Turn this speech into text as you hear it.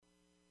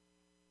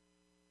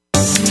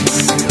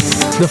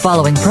The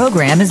following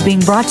program is being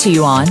brought to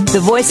you on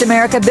the Voice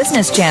America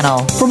Business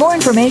Channel. For more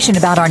information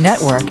about our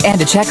network and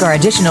to check our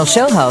additional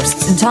show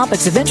hosts and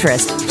topics of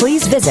interest,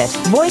 please visit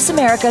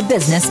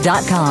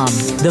voiceamericabusiness.com.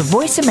 The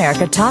Voice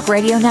America Talk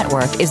Radio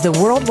Network is the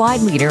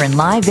worldwide leader in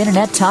live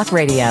Internet talk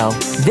radio.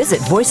 Visit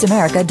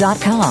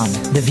voiceamerica.com.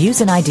 The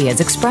views and ideas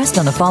expressed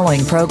on the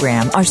following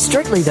program are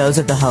strictly those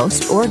of the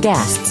host or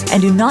guests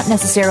and do not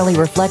necessarily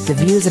reflect the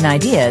views and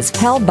ideas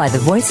held by the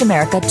Voice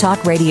America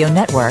Talk Radio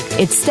Network,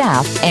 its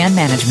staff, and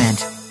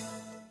management.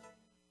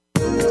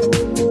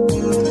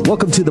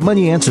 Welcome to the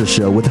Money Answer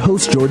Show with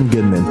host Jordan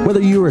Goodman. Whether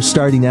you are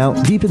starting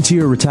out, deep into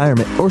your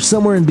retirement, or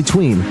somewhere in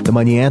between, the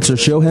Money Answer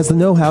Show has the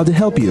know-how to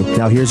help you.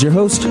 Now here's your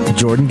host,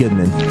 Jordan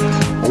Goodman.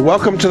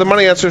 Welcome to the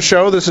Money Answer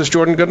Show. This is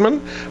Jordan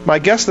Goodman. My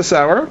guest this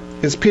hour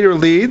is Peter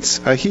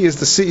Leeds. He is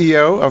the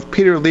CEO of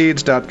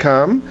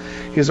peterleeds.com.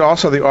 He's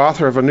also the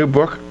author of a new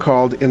book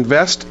called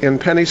Invest in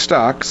Penny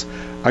Stocks,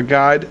 A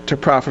Guide to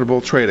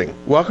Profitable Trading.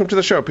 Welcome to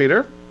the show,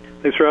 Peter.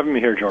 Thanks for having me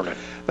here, Jordan.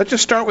 Let's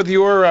just start with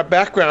your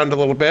background a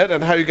little bit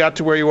and how you got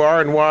to where you are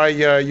and why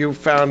you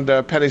found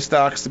penny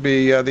stocks to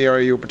be the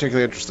area you were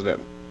particularly interested in.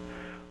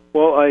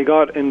 Well, I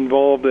got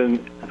involved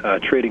in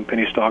trading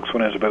penny stocks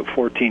when I was about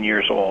 14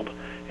 years old,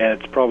 and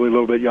it's probably a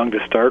little bit young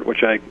to start,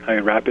 which I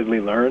rapidly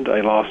learned.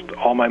 I lost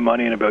all my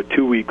money in about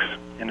 2 weeks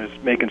and was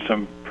making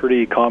some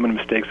pretty common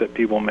mistakes that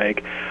people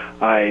make.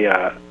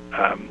 I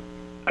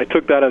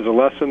took that as a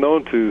lesson, though,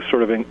 to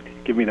sort of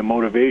give me the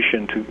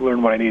motivation to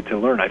learn what I needed to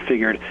learn. I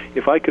figured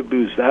if I could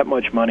lose that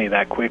much money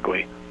that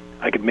quickly,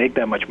 I could make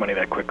that much money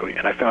that quickly.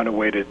 And I found a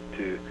way to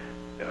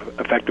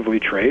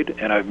effectively trade,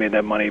 and I've made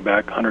that money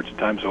back hundreds of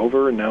times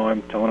over, and now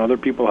I'm telling other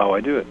people how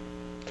I do it.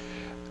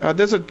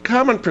 There's a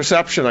common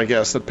perception, I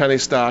guess, that penny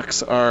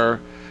stocks are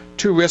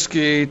too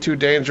risky, too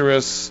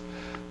dangerous,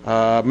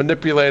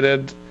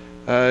 manipulated.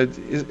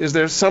 Is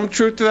there some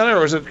truth to that,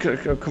 or is it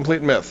a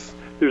complete myth?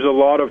 There's a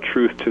lot of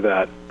truth to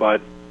that,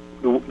 but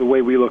the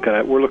way we look at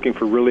it, we're looking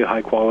for really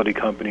high-quality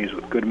companies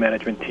with good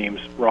management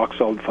teams,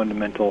 rock-solid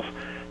fundamentals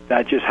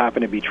that just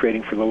happen to be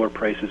trading for lower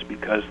prices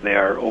because they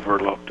are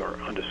overlooked or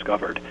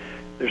undiscovered.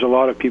 There's a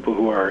lot of people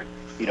who are,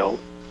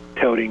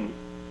 touting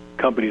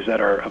companies that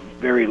are of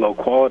very low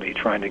quality,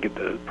 trying to get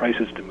the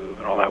prices to move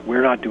and all that.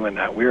 We're not doing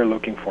that. We are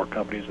looking for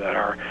companies that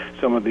are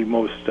some of the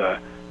most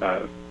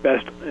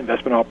best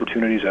investment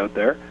opportunities out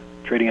there,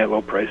 trading at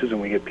low prices,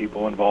 and we get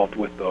people involved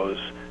with those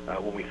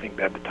when we think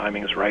that the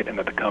timing is right and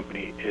that the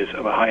company is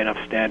of a high enough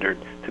standard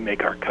to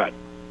make our cut.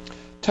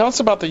 Tell us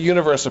about the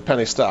universe of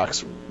penny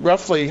stocks.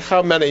 Roughly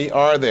how many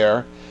are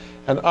there?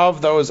 And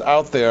of those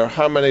out there,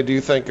 how many do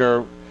you think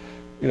are,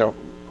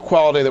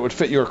 quality that would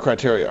fit your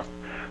criteria?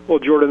 Well,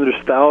 Jordan,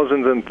 there's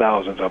thousands and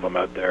thousands of them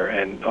out there,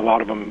 and a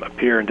lot of them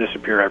appear and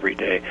disappear every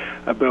day.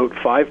 About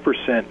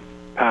 5%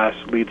 pass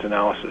Leeds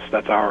Analysis.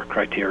 That's our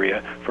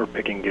criteria for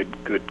picking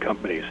good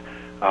companies.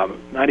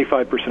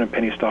 95% of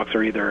penny stocks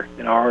are either,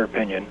 in our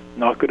opinion,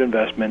 not good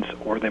investments,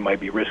 or they might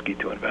be risky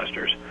to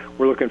investors.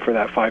 We're looking for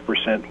that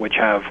 5% which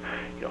have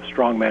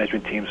strong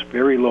management teams,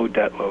 very low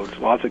debt loads,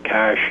 lots of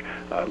cash,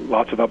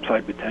 lots of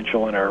upside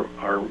potential, and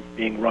are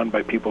being run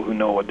by people who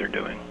know what they're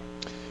doing.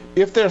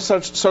 If they're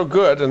so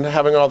good and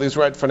having all these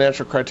right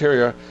financial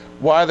criteria,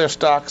 why are their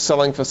stocks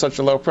selling for such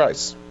a low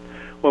price?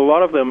 Well, a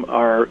lot of them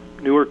are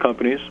newer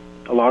companies.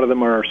 A lot of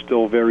them are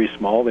still very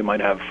small. They might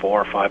have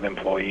 4 or 5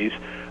 employees.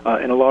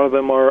 And a lot of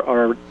them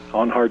are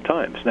on hard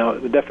times. Now,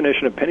 the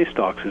definition of penny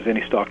stocks is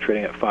any stock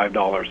trading at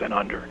 $5 and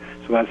under.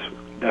 So that's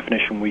the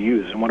definition we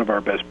use. And one of our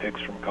best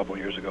picks from a couple of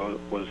years ago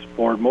was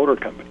Ford Motor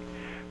Company.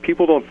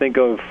 People don't think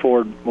of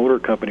Ford Motor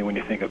Company when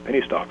you think of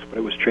penny stocks, but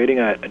it was trading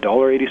at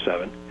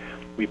 $1.87.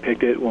 We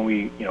picked it when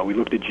we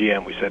looked at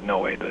GM. We said, no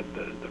way, the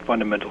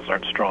fundamentals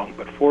aren't strong.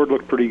 But Ford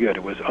looked pretty good.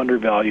 It was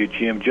undervalued.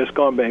 GM just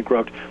gone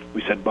bankrupt.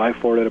 We said buy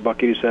Ford at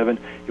 $1.87.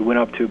 It went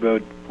up to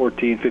about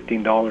 $14,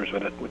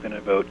 $15 within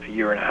about a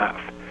year and a half.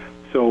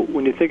 So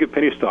when you think of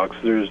penny stocks,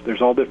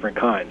 there's all different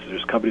kinds.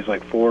 There's companies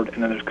like Ford,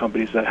 and then there's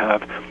companies that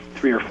have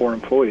 3 or 4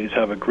 employees,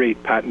 have a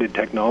great patented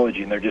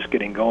technology, and they're just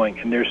getting going,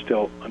 and they're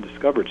still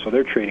undiscovered. So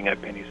they're trading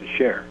at pennies a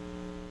share.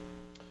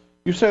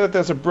 You say that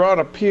there's a broad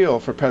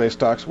appeal for penny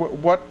stocks.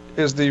 What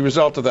is the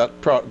result of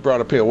that broad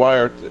appeal? Why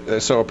are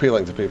they so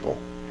appealing to people?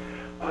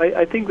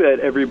 I think that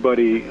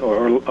everybody,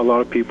 or a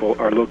lot of people,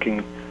 are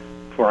looking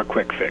for a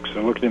quick fix.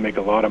 They're looking to make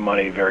a lot of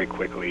money very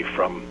quickly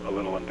from a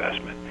little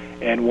investment.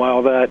 And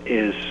while that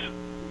is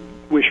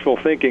wishful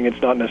thinking,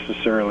 it's not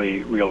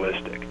necessarily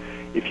realistic.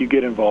 If you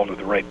get involved with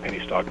the right penny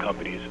stock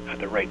companies at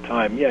the right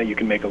time, yeah, you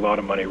can make a lot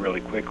of money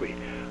really quickly.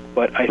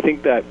 But I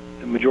think that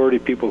the majority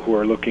of people who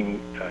are looking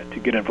to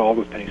get involved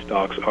with penny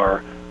stocks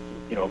are,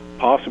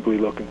 possibly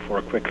looking for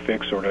a quick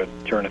fix or to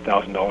turn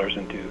 $1,000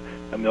 into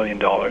 $1 million.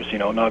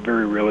 Not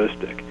very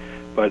realistic.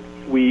 But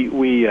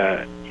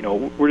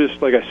we're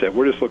just, like I said,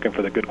 we're just looking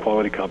for the good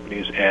quality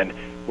companies, and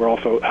we're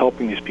also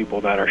helping these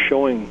people that are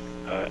showing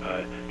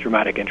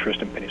dramatic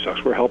interest in penny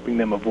stocks. We're helping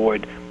them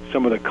avoid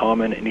some of the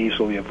common and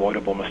easily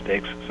avoidable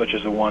mistakes, such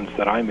as the ones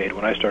that I made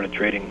when I started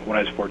trading when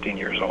I was 14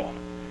 years old.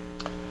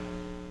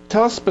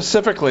 Tell us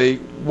specifically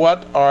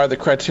what are the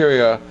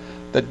criteria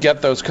that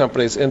get those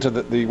companies into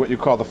the what you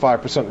call the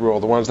 5% rule,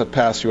 the ones that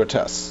pass your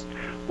tests?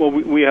 Well,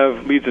 we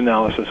have Leeds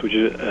Analysis, which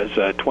is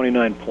a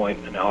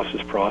 29-point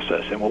analysis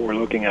process, and what we're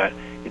looking at,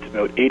 it's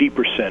about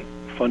 80%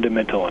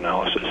 fundamental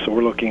analysis. So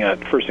we're looking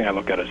at, first thing I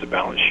look at is the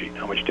balance sheet.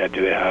 How much debt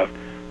do they have?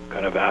 What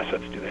kind of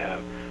assets do they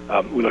have?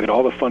 We look at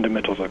all the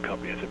fundamentals of the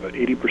company. It's about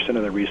 80%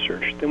 of the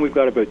research. Then we've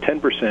got about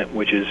 10%,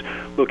 which is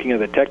looking at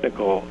the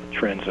technical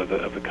trends of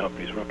the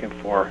companies. We're looking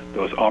for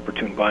those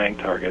opportune buying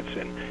targets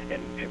and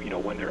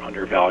when they're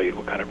undervalued,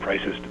 what kind of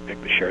prices to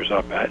pick the shares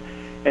up at.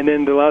 And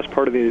then the last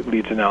part of the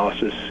Leeds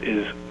analysis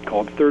is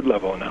called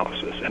third-level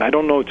analysis. And I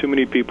don't know too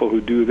many people who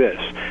do this,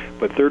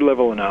 but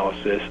third-level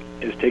analysis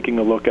is taking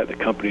a look at the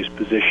company's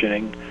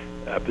positioning,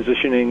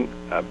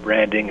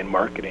 branding, and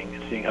marketing,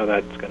 and seeing how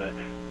that's going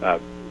to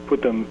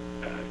put them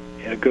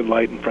in a good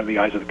light in front of the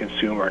eyes of the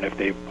consumer, and if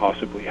they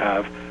possibly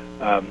have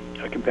a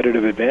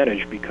competitive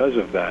advantage because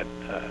of that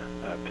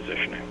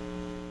positioning.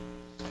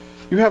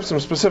 You have some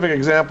specific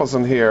examples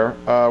in here.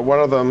 One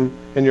of them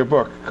in your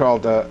book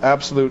called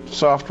Absolute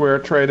Software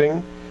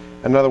Trading,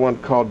 another one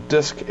called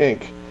Disk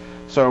Inc.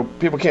 So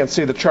people can't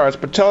see the charts,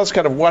 but tell us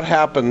kind of what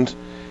happened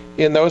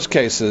in those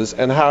cases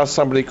and how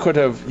somebody could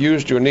have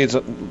used your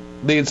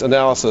Leeds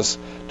analysis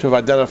to have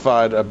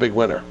identified a big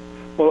winner.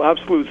 Well,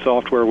 Absolute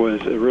Software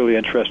was a really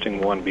interesting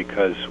one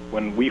because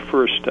when we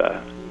first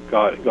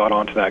got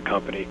onto that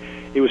company,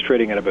 it was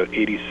trading at about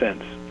 80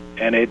 cents,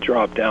 and it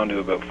dropped down to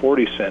about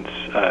 40 cents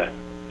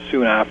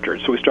soon after.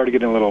 So we started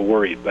getting a little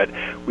worried, but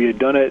we had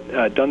done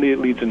the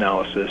Leeds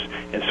analysis,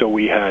 and so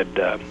we had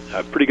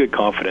pretty good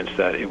confidence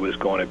that it was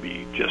going to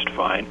be just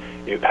fine.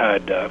 It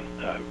had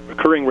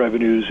recurring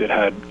revenues, it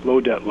had low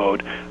debt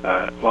load,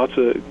 lots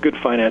of good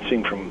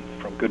financing from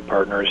good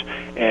partners,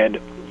 and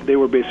they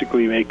were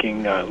basically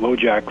making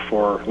LoJack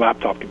for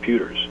laptop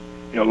computers.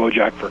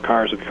 LoJack for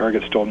cars. If the car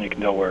gets stolen, you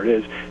can tell where it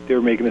is. They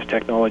were making this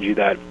technology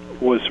that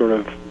was sort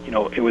of,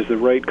 it was the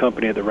right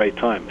company at the right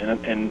time.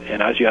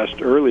 And as you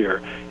asked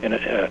earlier,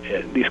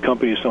 these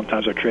companies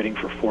sometimes are trading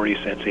for 40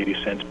 cents,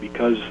 80 cents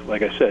because,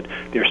 like I said,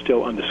 they're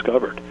still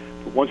undiscovered.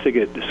 But once they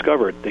get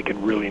discovered, they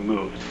can really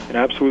move. And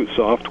Absolute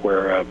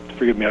Software,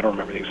 forgive me, I don't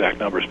remember the exact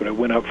numbers, but it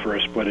went up for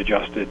a split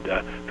adjusted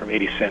from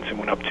 80 cents and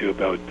went up to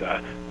about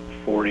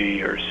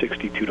 $40 or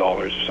 $62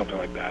 or something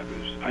like that.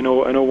 I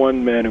know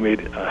one man who made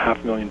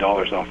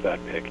 $500,000 off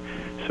that pick.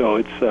 So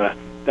it's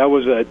that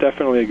was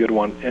definitely a good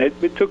one, and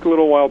it took a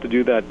little while to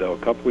do that, though, a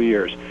couple of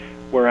years.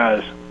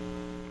 Whereas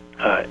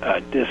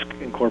Disk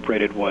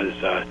Incorporated was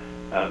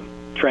a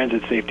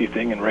transit safety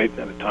thing, and right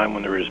at the time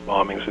when there was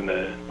bombings in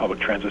the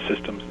public transit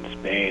systems in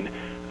Spain,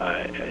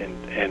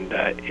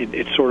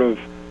 it sort of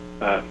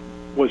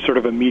was sort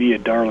of a media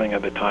darling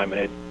at the time,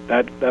 and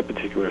that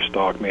particular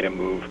stock made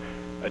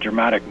a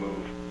dramatic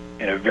move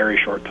in a very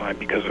short time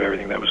because of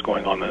everything that was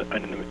going on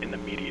in the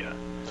media.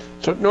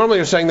 So normally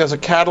you're saying there's a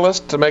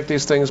catalyst to make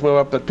these things move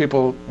up, that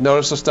people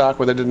notice the stock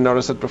where they didn't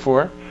notice it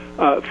before?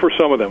 For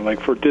some of them, like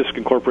for Disk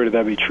Incorporated,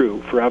 that'd be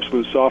true. For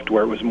Absolute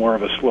Software, it was more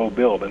of a slow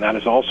build, and that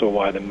is also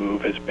why the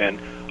move has been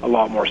a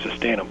lot more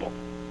sustainable.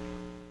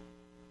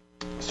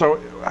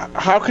 So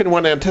how can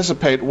one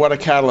anticipate what a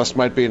catalyst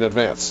might be in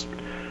advance?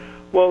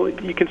 Well,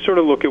 you can sort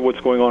of look at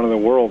what's going on in the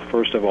world,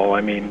 first of all. I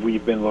mean,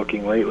 we've been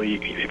looking lately,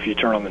 if you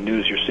turn on the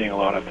news, you're seeing a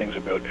lot of things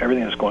about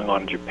everything that's going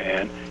on in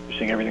Japan. You're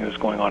seeing everything that's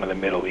going on in the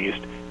Middle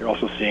East. You're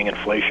also seeing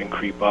inflation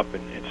creep up,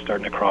 and it's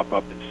starting to crop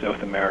up in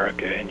South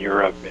America and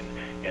Europe and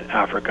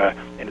Africa,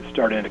 and it's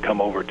starting to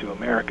come over to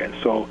America. And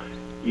so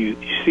you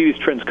see these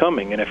trends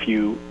coming, and if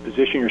you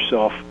position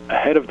yourself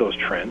ahead of those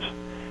trends,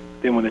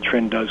 then when the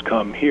trend does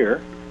come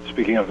here,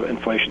 speaking of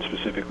inflation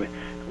specifically,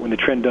 when the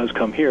trend does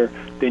come here,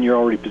 then you're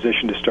already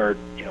positioned to start,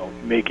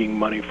 making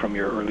money from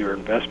your earlier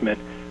investment,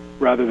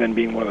 rather than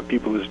being one of the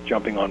people who's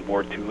jumping on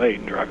board too late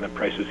and driving the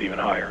prices even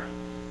higher.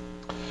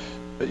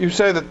 You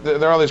say that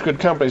there are all these good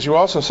companies. You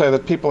also say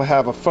that people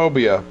have a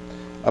phobia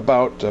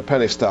about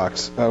penny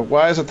stocks.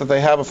 Why is it that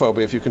they have a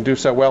phobia if you can do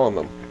so well in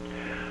them?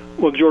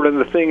 Well, Jordan,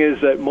 the thing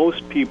is that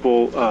most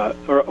people,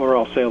 or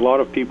I'll say a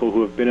lot of people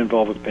who have been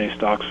involved with penny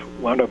stocks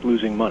wound up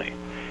losing money.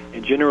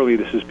 And generally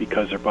this is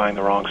because they're buying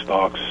the wrong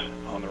stocks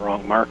on the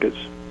wrong markets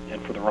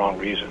and for the wrong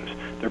reasons.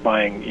 They're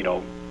buying,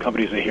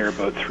 companies they hear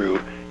about through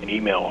an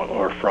email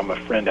or from a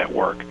friend at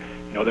work.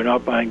 They're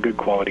not buying good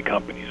quality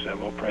companies at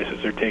low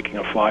prices. They're taking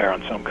a flyer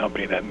on some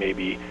company that may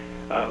be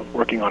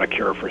working on a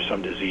cure for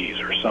some disease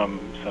or some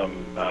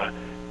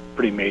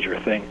pretty major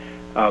thing.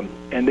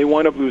 And they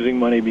wind up losing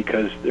money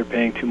because they're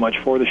paying too much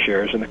for the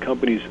shares, and the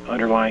company's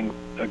underlying,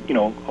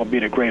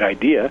 albeit a great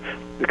idea,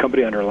 the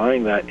company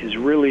underlying that is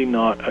really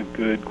not a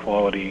good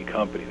quality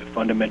company. The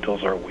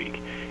fundamentals are weak,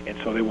 and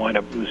so they wind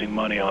up losing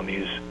money on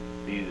these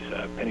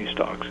penny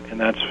stocks, and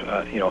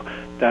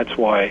that's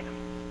why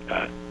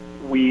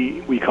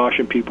we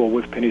caution people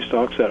with penny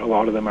stocks that a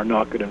lot of them are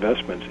not good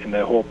investments, and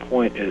the whole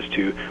point is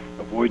to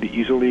avoid the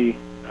easily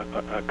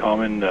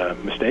common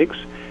mistakes,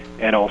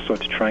 and also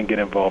to try and get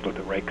involved with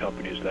the right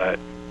companies that,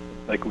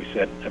 like we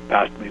said, at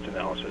past Leeds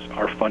Analysis,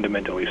 are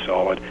fundamentally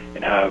solid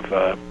and have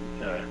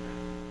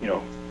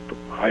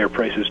higher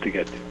prices to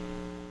get to.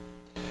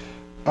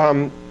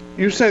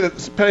 You say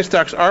that penny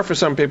stocks are for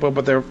some people,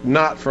 but they're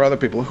not for other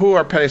people. Who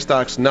are penny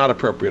stocks not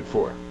appropriate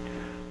for?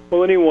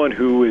 Well, anyone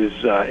who is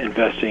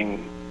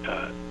investing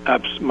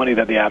money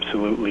that they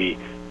absolutely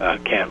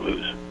can't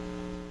lose.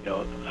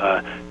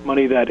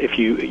 Money that if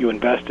you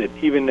invest it,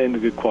 even in a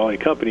good quality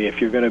company, if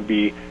you're going to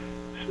be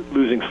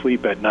losing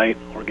sleep at night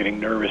or getting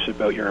nervous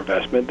about your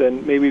investment,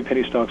 then maybe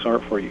penny stocks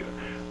aren't for you.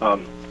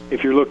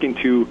 If you're looking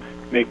to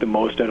make the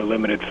most out of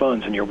limited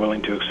funds and you're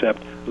willing to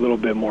accept a little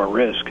bit more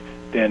risk,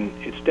 then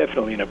it's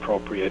definitely an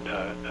appropriate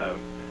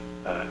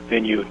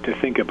venue to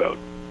think about.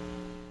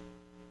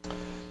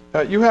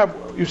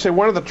 You say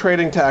one of the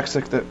trading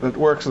tactics that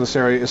works in this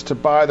area is to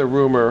buy the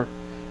rumor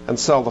and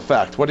sell the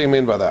fact. What do you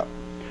mean by that?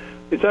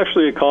 It's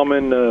actually a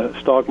common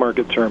stock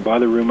market term, buy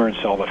the rumor and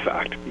sell the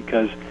fact,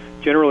 because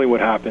generally what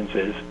happens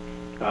is,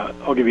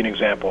 I'll give you an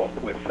example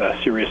with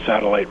Sirius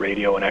Satellite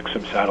Radio, and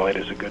XM Satellite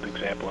is a good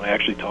example, and I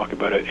actually talk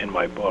about it in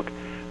my book.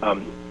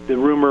 The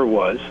rumor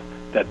was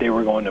that they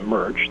were going to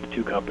merge the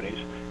two companies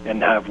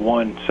and have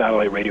one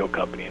satellite radio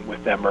company, and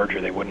with that merger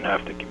they wouldn't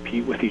have to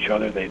compete with each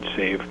other. They'd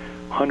save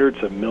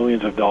hundreds of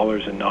millions of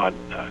dollars in not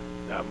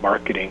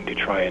marketing to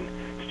try and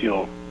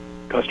steal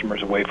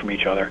customers away from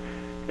each other.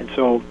 And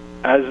so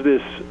as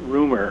this the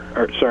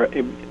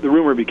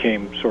rumor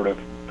became sort of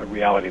a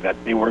reality that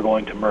they were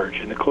going to merge,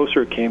 and the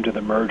closer it came to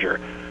the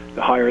merger,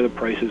 the higher the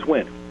prices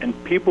went. And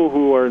people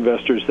who are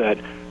investors that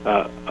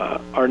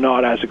are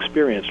not as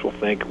experienced will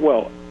think,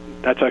 well,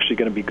 that's actually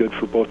going to be good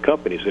for both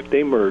companies. If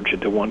they merge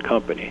into one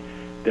company,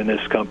 then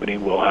this company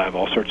will have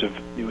all sorts of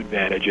new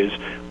advantages,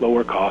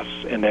 lower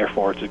costs, and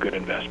therefore it's a good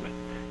investment.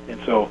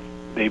 And so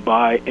they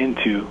buy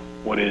into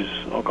what is,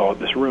 I'll call it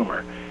this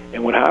rumor.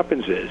 And what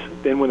happens is,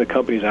 then when the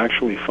companies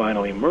actually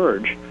finally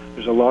merge,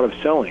 there's a lot of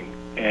selling,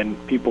 and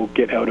people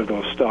get out of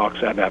those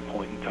stocks at that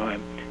point in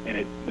time,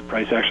 and the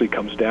price actually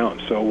comes down.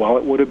 So while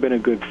it would have been a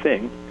good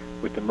thing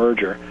with the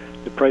merger,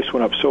 the price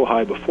went up so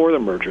high before the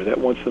merger that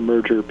once the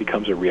merger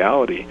becomes a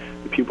reality,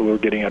 the people who are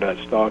getting out of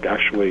that stock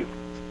actually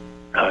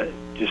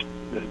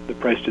the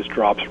price just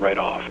drops right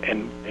off.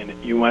 And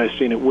you might have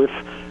seen it with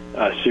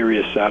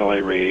Sirius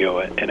Satellite Radio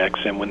and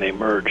XM when they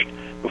merged.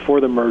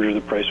 Before the merger,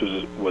 the price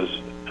was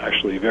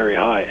actually very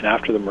high, and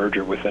after the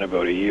merger, within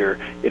about a year,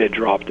 it had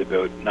dropped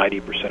about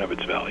 90% of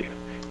its value.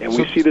 And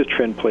we see this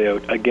trend play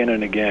out again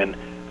and again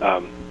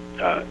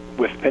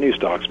with penny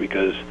stocks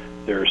because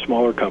they're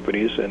smaller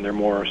companies and they're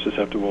more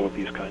susceptible to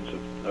these kinds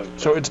of...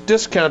 So it's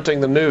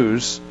discounting the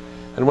news,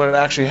 and when it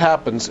actually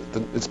happens,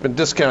 it's been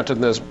discounted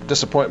and there's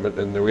disappointment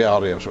in the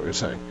reality of what you're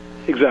saying.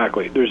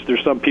 Exactly.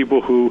 There's some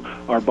people who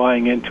are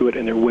buying into it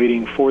and they're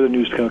waiting for the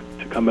news to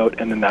come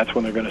out, and then that's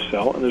when they're going to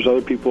sell. And there's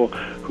other people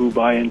who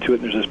buy into it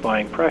and there's this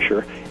buying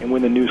pressure, and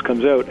when the news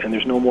comes out and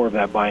there's no more of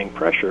that buying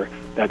pressure,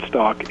 that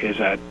stock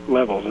is at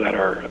levels that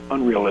are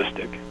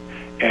unrealistic,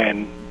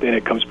 and then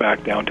it comes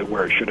back down to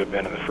where it should have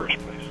been in the first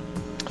place.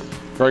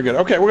 Very good.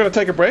 Okay, we're going to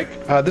take a break.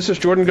 This is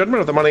Jordan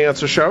Goodman of the Money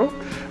Answer Show.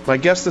 My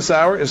guest this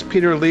hour is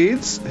Peter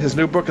Leeds. His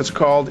new book is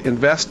called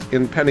Invest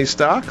in Penny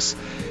Stocks.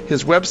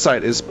 His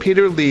website is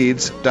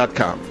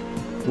peterleeds.com.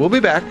 We'll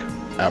be back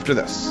after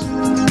this.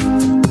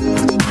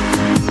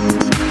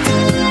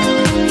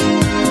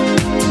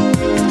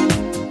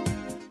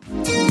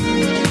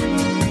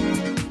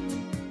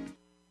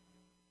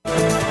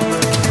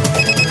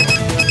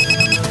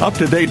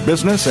 Up-to-date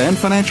business and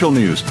financial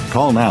news.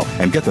 Call now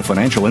and get the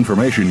financial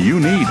information you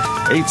need.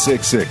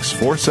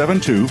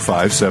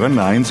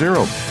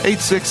 866-472-5790.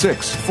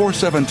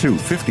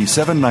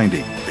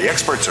 866-472-5790. The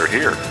experts are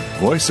here.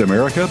 Voice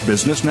America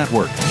Business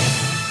Network.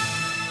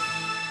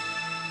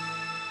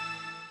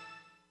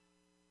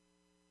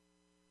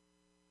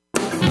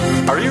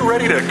 Are you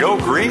ready to go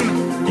green?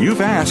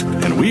 You've asked,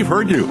 and we've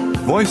heard you.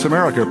 Voice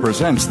America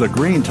presents the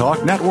Green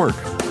Talk Network.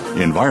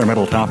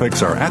 Environmental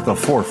topics are at the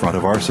forefront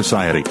of our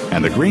society,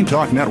 and the Green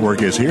Talk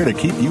Network is here to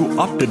keep you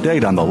up to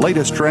date on the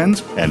latest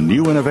trends and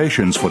new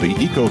innovations for the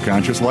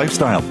eco-conscious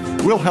lifestyle.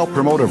 We'll help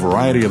promote a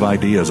variety of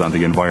ideas on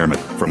the environment,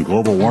 from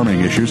global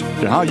warming issues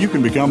to how you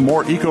can become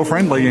more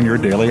eco-friendly in your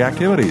daily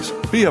activities.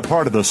 Be a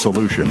part of the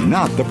solution,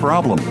 not the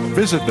problem.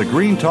 Visit the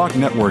Green Talk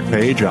Network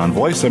page on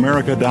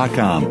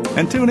voiceamerica.com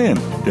and tune in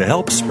to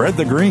help spread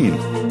the green.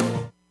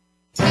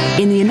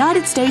 In the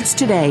United States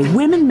today,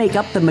 women make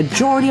up the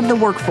majority of the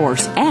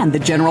workforce and the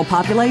general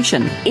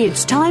population.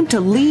 It's time to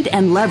lead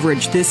and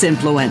leverage this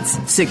influence.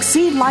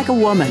 Succeed Like a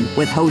Woman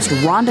with host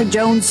Rhonda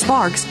Jones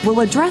Sparks will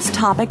address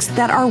topics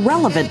that are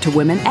relevant to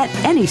women at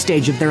any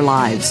stage of their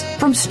lives,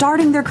 from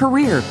starting their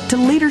career to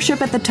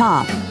leadership at the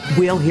top.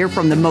 We'll hear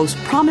from the most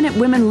prominent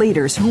women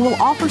leaders who will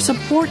offer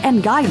support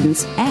and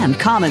guidance and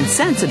common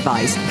sense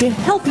advice to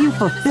help you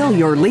fulfill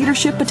your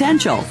leadership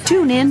potential.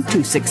 Tune in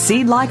to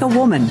Succeed Like a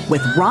Woman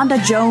with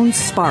Rhonda Jones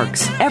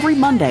Sparks every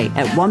Monday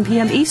at 1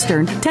 p.m.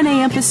 Eastern, 10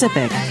 a.m.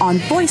 Pacific on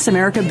Voice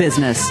America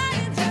Business.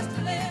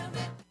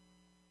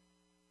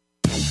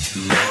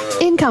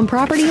 In Income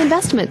Property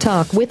Investment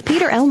Talk with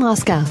Peter L.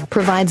 Mosca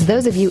provides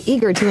those of you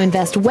eager to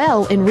invest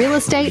well in real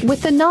estate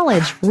with the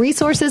knowledge,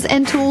 resources,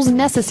 and tools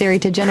necessary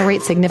to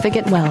generate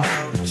significant wealth.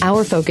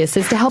 Our focus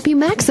is to help you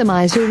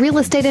maximize your real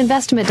estate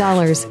investment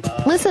dollars.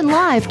 Listen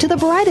live to the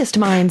brightest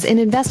minds in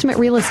investment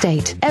real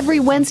estate every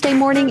Wednesday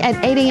morning at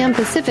 8 a.m.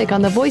 Pacific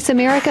on the Voice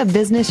America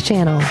Business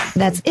Channel.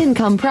 That's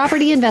Income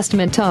Property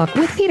Investment Talk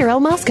with Peter L.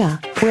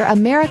 Mosca, where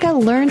America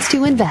learns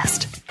to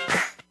invest.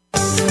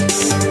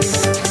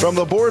 From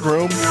the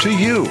boardroom to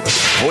you,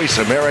 Voice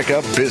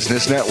America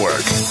Business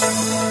Network.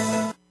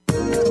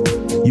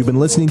 You've been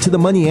listening to the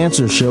Money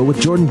Answer Show with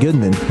Jordan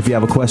Goodman. If you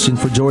have a question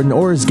for Jordan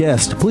or his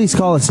guest, please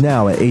call us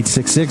now at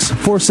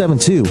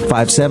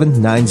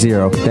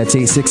 866-472-5790. That's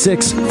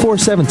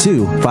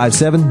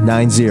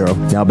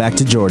 866-472-5790. Now back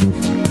to Jordan.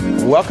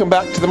 Welcome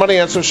back to the Money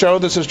Answer Show.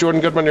 This is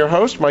Jordan Goodman, your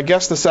host. My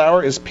guest this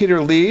hour is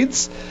Peter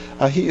Leeds.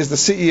 He is the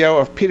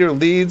CEO of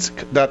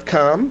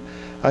peterleeds.com.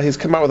 He's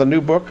come out with a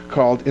new book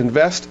called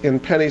Invest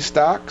in Penny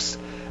Stocks,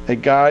 A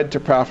Guide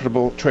to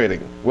Profitable Trading.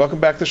 Welcome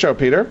back to the show,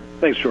 Peter.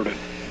 Thanks, Jordan.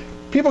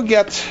 People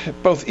get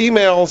both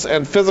emails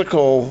and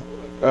physical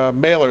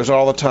mailers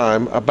all the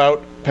time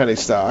about penny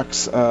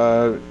stocks,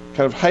 kind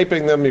of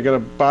hyping them. You're going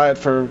to buy it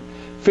for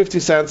 50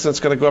 cents and it's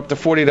going to go up to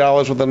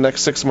 $40 within the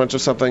next 6 months or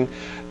something.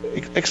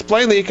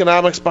 Explain the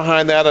economics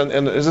behind that,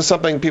 and is this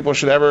something people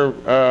should ever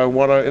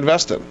want to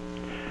invest in?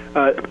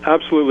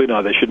 Absolutely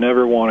not. They should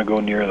never want to go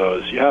near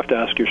those. You have to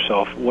ask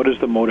yourself, what is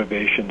the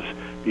motivations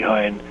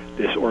behind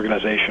this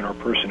organization or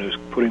person who's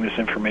putting this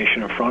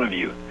information in front of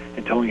you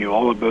and telling you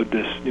all about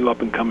this new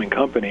up-and-coming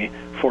company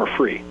for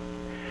free?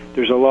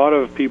 There's a lot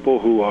of people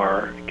who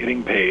are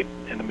getting paid,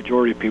 and the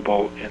majority of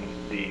people in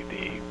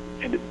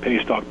the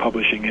penny stock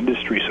publishing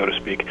industry, so to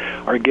speak,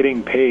 are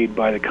getting paid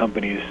by the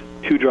companies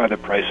to drive the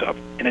price up.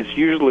 And it's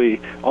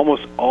usually,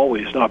 almost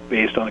always, not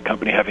based on the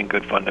company having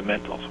good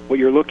fundamentals. What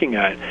you're looking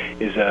at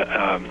is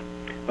a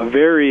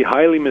very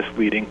highly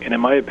misleading, and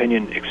in my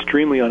opinion,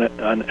 extremely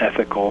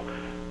unethical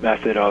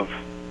method of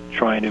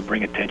trying to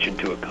bring attention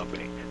to a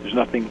company. There's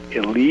nothing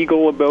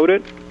illegal about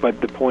it,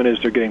 but the point is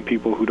they're getting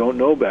people who don't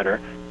know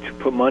better to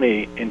put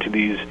money into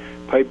these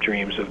pipe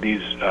dreams of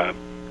these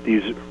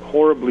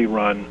horribly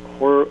run,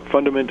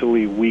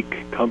 fundamentally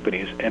weak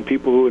companies, and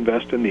people who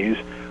invest in these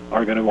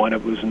are going to wind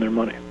up losing their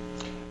money.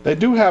 They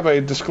do have a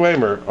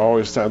disclaimer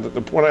always. The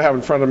one I have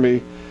in front of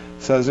me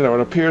says, it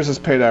appears as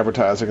paid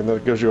advertising, and then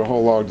it gives you a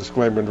whole long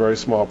disclaimer in very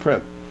small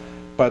print.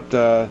 But,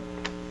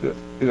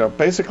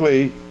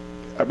 basically,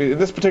 in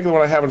this particular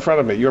one I have in front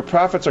of me, your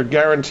profits are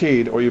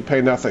guaranteed or you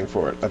pay nothing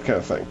for it, that kind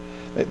of thing.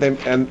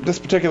 And this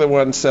particular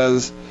one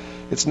says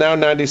it's now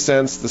 90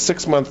 cents, the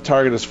 6-month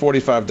target is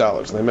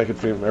 $45, and they make it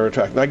very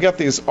attractive. And I get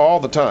these all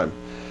the time.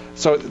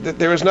 So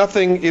there is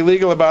nothing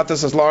illegal about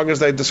this as long as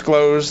they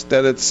disclose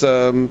that it's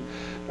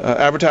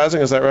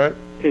advertising. Is that right?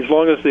 As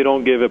long as they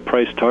don't give a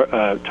price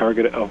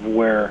target of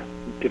where,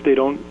 if they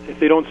don't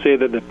say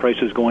that the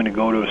price is going to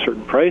go to a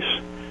certain price,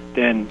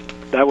 then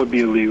that would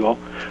be illegal.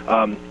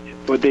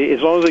 But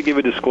as long as they give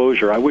a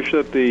disclosure, I wish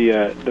that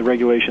the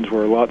regulations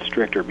were a lot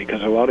stricter,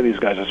 because a lot of these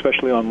guys,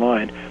 especially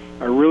online,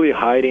 are really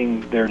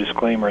hiding their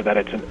disclaimer that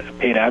it's a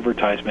paid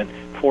advertisement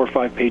 4 or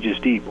 5 pages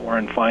deep or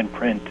in fine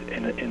print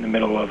in the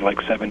middle of like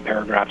 7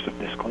 paragraphs of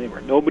disclaimer.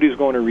 Nobody's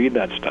going to read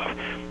that stuff.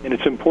 And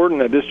it's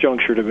important at this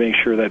juncture to make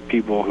sure that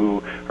people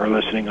who are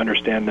listening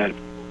understand that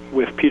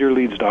with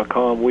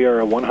peterleeds.com, we are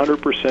a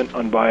 100%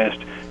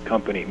 unbiased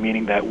company,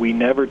 meaning that we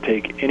never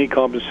take any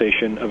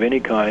compensation of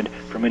any kind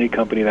from any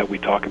company that we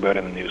talk about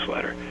in the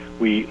newsletter.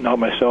 Not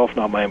myself,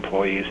 not my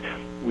employees,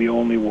 we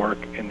only work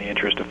in the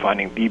interest of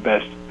finding the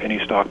best penny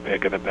stock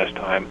pick at the best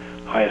time,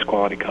 highest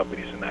quality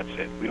companies, and that's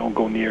it. We don't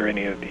go near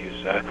any of these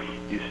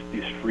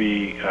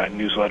free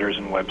newsletters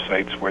and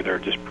websites where they're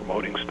just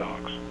promoting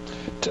stocks.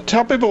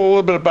 Tell people a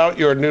little bit about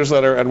your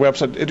newsletter and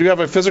website. Do you have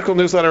a physical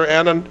newsletter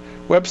and a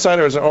website,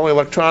 or is it only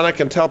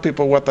electronic? And tell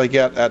people what they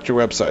get at your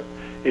website.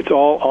 It's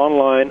all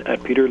online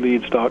at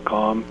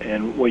peterleeds.com,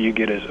 and what you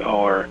get is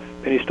our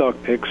penny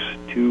stock picks,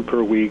 2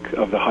 per week,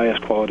 of the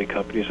highest quality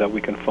companies that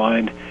we can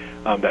find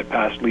that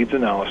pass Leeds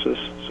Analysis.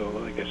 So,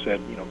 like I said,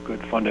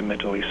 good,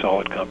 fundamentally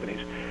solid companies.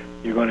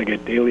 You're going to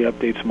get daily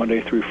updates Monday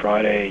through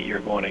Friday.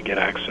 You're going to get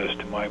access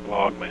to my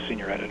blog, my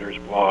senior editor's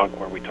blog,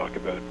 where we talk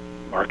about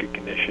market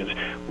conditions.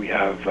 We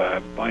have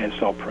buy and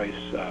sell price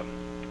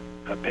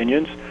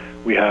opinions.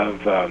 We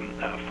have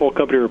full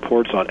company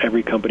reports on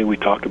every company we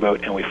talk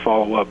about, and we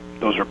follow up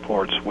those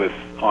reports with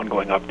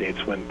ongoing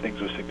updates when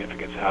things of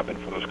significance happen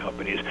for those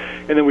companies.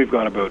 And then we've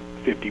got about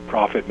 50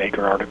 profit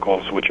maker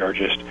articles, which are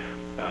just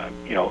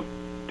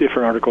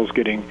different articles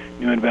getting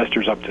new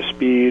investors up to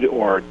speed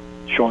or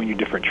showing you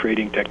different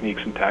trading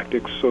techniques and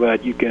tactics so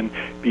that you can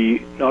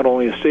be not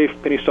only a safe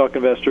penny stock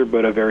investor,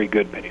 but a very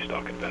good penny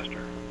stock investor.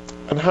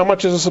 And how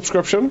much is a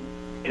subscription?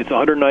 It's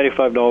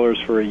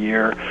 $195 for a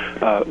year,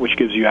 which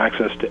gives you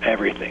access to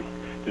everything.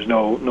 There's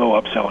no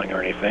upselling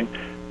or anything.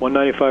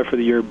 $195 for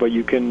the year, but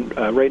you can,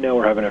 right now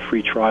we're having a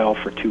free trial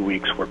for 2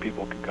 weeks where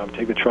people can come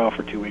take the trial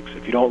for 2 weeks.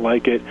 If you don't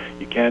like it,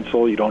 you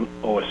cancel. You don't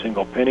owe a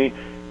single penny.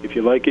 If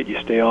you like it, you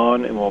stay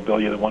on, and we'll bill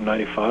you the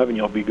 $195, and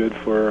you'll be good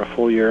for a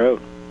full year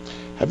out.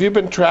 Have you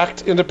been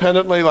tracked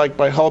independently, like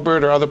by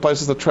Hullbird or other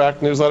places that track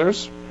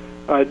newsletters?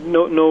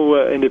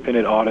 No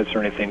independent audits or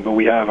anything, but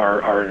we have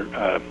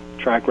our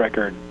track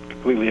record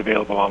completely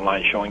available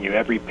online, showing you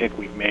every pick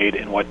we've made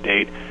and what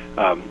date.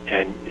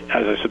 And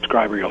as a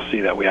subscriber, you'll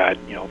see that we had,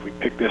 if we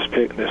pick this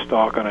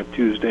stock on a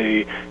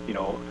Tuesday,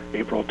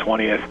 April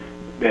 20th,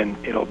 then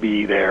it'll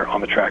be there on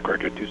the track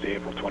record Tuesday,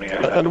 April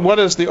 20th. And what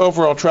is the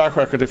overall track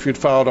record if you'd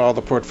followed all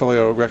the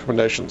portfolio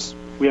recommendations?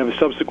 We have a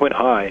subsequent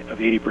high of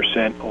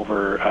 80%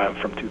 over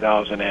from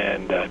 2010,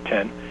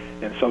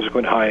 and the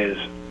subsequent high is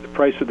the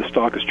price of the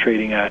stock is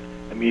trading at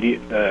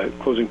the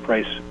closing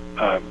price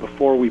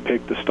before we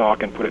pick the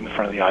stock and put it in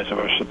front of the eyes of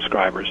our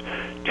subscribers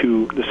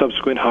to the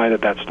subsequent high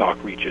that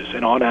stock reaches.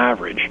 And on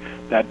average,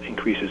 that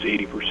increases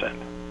 80%.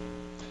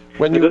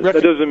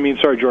 That doesn't mean,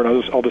 sorry,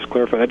 Jordan, I'll just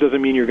clarify, that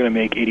doesn't mean you're going to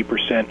make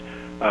 80%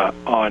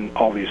 on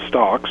all these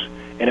stocks,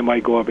 and it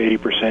might go up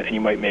 80%, and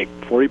you might make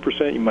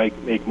 40%, you might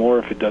make more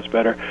if it does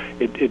better.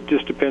 It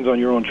just depends on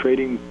your own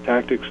trading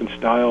tactics and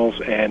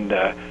styles, and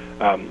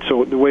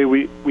so the way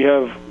we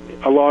have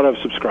a lot of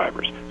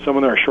subscribers. Some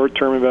of them are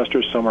short-term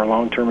investors, some are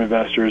long-term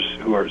investors,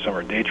 some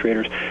are day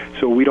traders.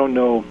 So we don't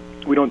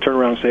turn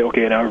around and say,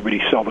 okay, now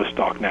everybody sell this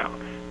stock now.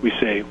 We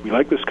say, we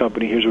like this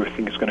company, here's where we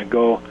think it's going to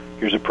go,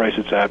 here's the price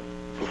it's at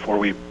before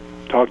we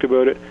talked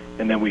about it,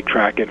 and then we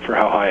track it for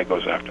how high it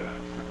goes after that.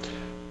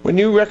 When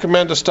you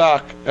recommend a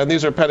stock, and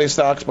these are penny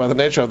stocks by the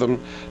nature of them,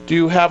 do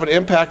you have an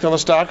impact on the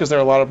stock? Is there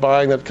a lot of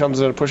buying that comes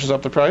in and pushes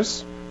up the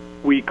price?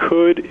 We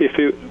could, if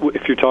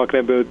you're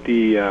talking about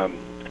the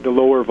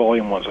lower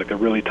volume ones, like the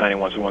really tiny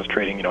ones, the ones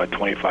trading at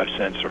 25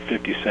 cents or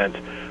 50 cents.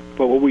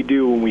 But what we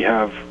do when we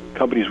have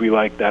companies we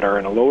like that are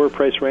in a lower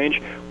price range,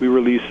 we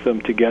release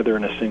them together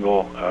in a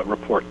single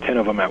report, 10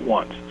 of them at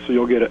once. So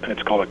you'll get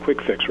it's called a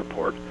quick fix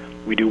report.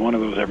 We do one of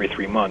those every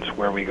 3 months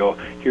where we go,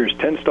 here's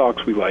 10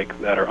 stocks we like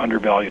that are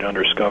undervalued,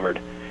 undiscovered,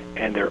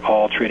 and they're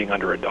all trading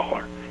under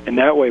 $1. And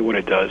that way what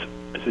it does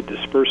is it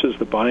disperses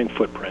the buying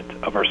footprint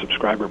of our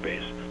subscriber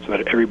base so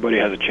that everybody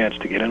has a chance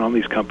to get in on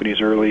these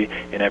companies early,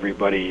 and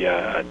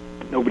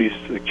nobody's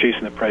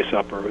chasing the price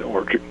up or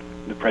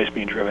the price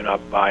being driven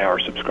up by our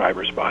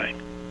subscribers buying.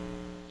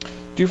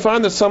 Do you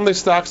find that some of these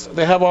stocks,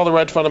 they have all the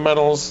right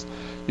fundamentals,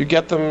 you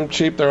get them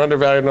cheap, they're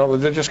undervalued, and all,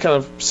 they just kind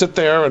of sit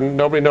there and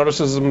nobody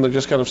notices them, they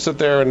just kind of sit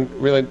there and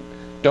really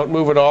don't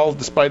move at all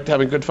despite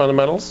having good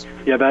fundamentals?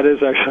 Yeah, that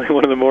is actually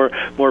one of the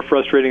more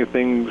frustrating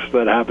things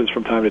that happens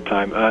from time to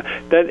time.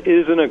 That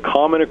isn't a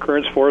common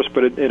occurrence for us,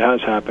 but it has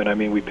happened. I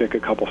mean, we pick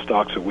a couple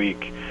stocks a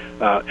week,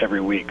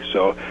 every week,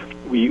 so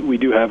we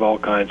do have all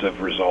kinds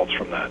of results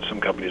from that. Some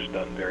companies have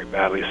done very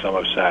badly, some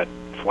have sat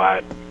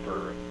flat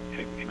for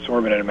an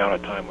exorbitant amount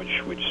of time,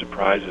 which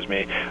surprises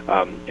me,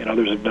 and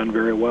others have done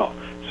very well.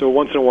 So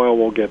once in a while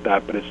we'll get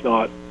that, but it's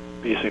not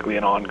basically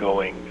an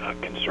ongoing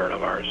concern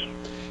of ours.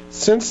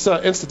 Since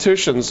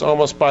institutions,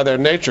 almost by their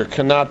nature,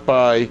 cannot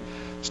buy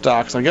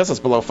stocks, I guess it's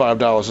below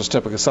 $5 is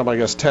typically, some I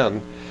guess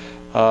 10,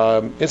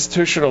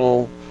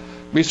 institutional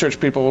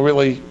research people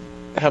really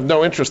have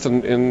no interest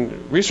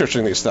in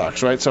researching these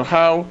stocks, right? So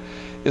how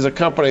is a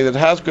company that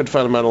has good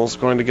fundamentals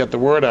going to get the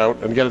word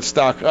out and get its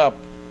stock up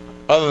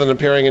other than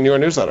appearing in your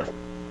newsletter?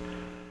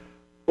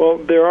 Well,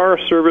 there are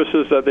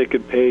services that they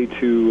could pay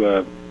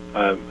to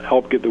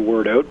help get the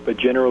word out, but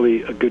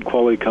generally a good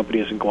quality company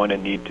isn't going to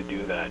need to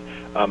do that.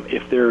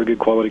 If they're a good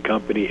quality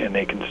company and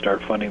they can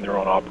start funding their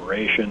own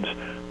operations,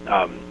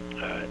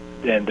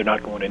 then they're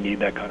not going to need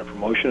that kind of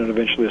promotion, and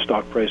eventually the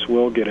stock price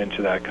will get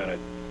into that kind of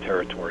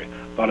territory.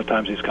 A lot of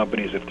times these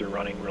companies, if they're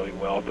running really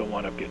well, they'll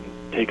wind up getting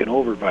taken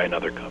over by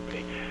another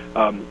company.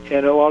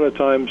 And a lot of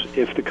times,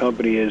 if the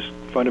company is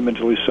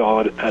fundamentally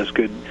solid, has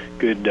good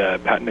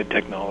patented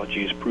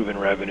technologies, proven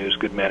revenues,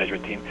 good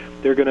management team,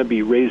 they're going to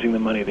be raising the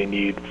money they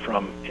need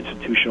from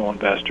institutional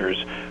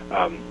investors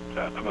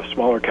of a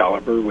smaller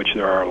caliber, which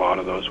there are a lot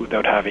of those,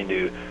 without having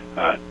to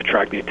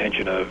attract the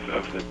attention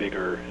of the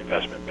bigger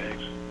investment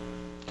banks.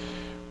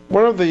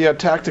 One of the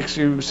tactics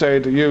you say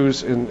to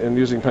use in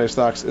using penny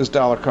stocks is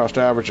dollar cost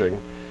averaging.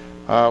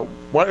 Why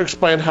don't you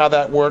explain how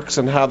that works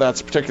and how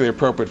that's particularly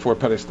appropriate for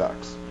penny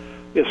stocks?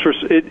 Yes,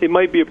 it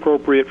might be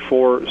appropriate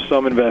for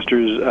some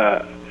investors.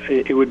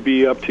 It would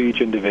be up to each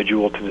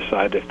individual to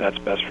decide if that's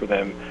best for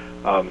them.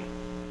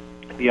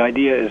 The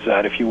idea is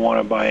that if you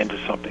want to buy into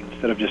something,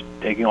 instead of just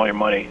taking all your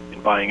money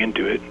and buying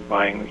into it,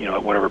 buying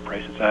at whatever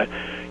price it's at,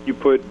 you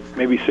put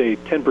maybe say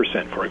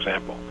 10%, for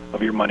example,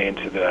 of your money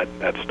into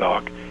that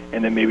stock,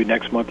 and then maybe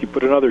next month you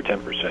put another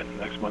 10%.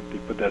 Next month you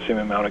put that same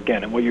amount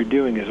again. And what you're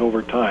doing is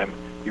over time,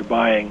 you're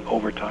buying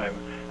over time.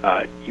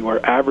 You are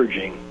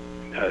averaging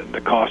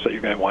the cost that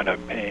you're going to wind up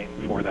paying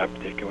for that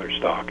particular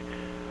stock.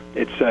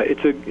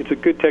 It's a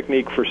good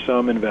technique for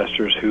some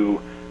investors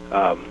who,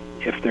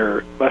 if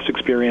they're less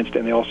experienced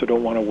and they also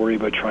don't want to worry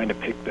about trying to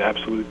pick the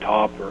absolute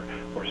top or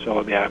sell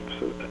at the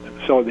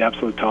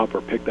absolute top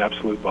or pick the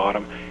absolute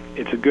bottom,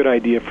 it's a good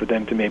idea for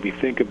them to maybe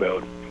think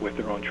about with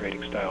their own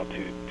trading style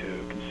to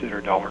consider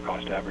dollar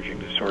cost averaging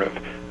to sort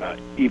of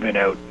even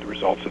out the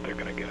results that they're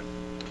going to get.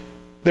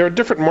 there are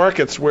different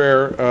markets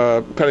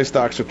where penny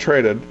stocks are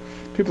traded.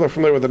 People are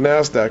familiar with the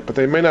NASDAQ, but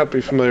they may not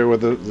be familiar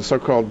with the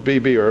so-called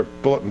BB or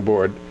bulletin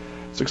board.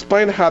 So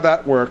explain how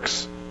that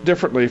works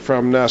differently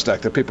from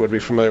NASDAQ that people would be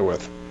familiar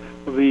with.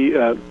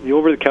 The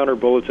over-the-counter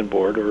bulletin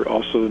board, or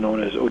also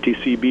known as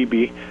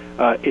OTCBB,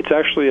 it's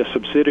actually a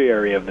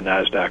subsidiary of the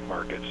NASDAQ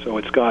market. So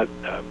it's got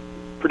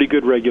pretty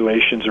good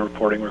regulations and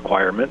reporting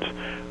requirements.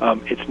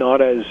 It's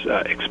not as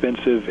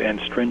expensive and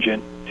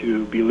stringent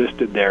to be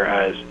listed there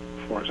as,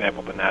 for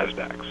example, the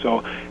NASDAQ.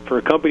 So for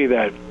a company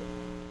that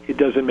it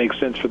doesn't make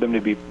sense for them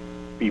to be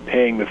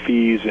paying the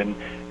fees and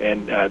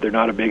they're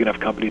not a big enough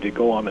company to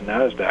go on the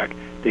NASDAQ,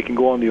 they can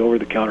go on the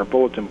over-the-counter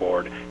bulletin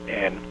board,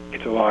 and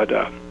it's a lot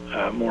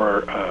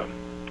more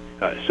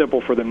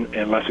simple for them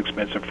and less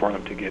expensive for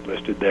them to get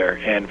listed there.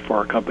 And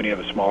for a company of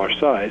a smaller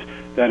size,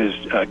 that is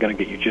going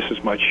to get you just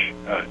as much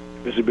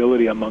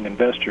visibility among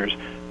investors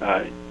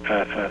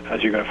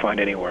as you're going to find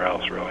anywhere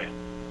else, really.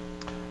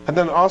 And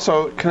then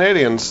also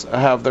Canadians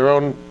have their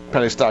own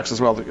penny stocks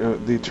as well.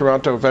 The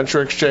Toronto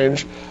Venture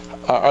Exchange.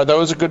 Are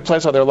those a good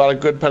place? Are there a lot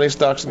of good penny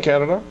stocks in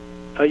Canada?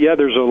 Yeah,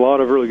 there's a lot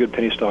of really good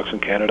penny stocks in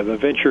Canada. The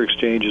Venture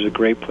Exchange is a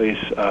great place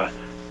to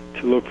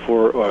look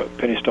for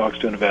penny stocks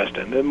to invest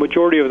in. The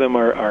majority of them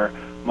are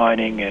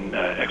mining and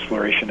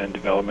exploration and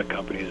development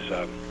companies,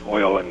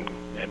 oil and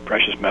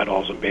precious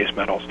metals and base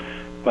metals.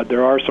 But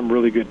there are some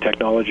really good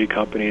technology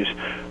companies.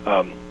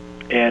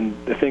 And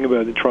the thing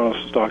about the Toronto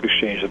Stock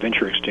Exchange, the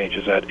Venture Exchange,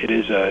 is that it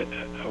is a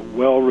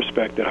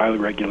well-respected, highly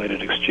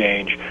regulated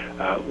exchange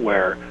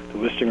where the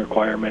listing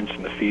requirements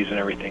and the fees and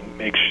everything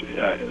makes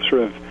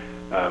sure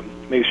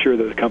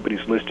that the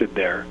companies listed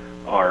there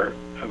are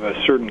of a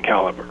certain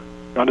caliber.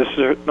 Not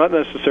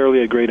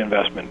necessarily a great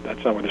investment.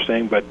 That's not what they're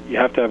saying, but you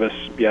have to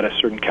be at a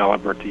certain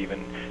caliber to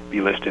even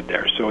be listed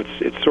there. So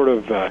it's sort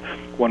of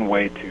one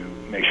way to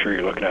make sure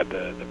you're looking at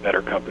the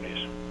better companies.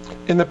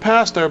 In the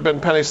past, there have been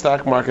penny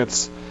stock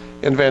markets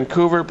in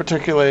Vancouver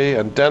particularly,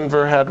 and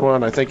Denver had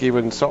one, I think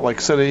even Salt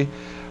Lake City.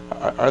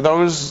 Are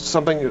those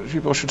something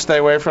people should stay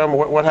away from?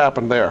 What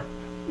happened there?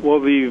 Well,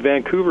 the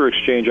Vancouver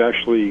Exchange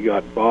actually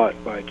got bought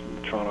by the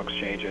Toronto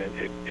Exchange, and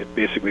it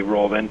basically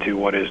rolled into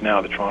what is now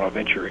the Toronto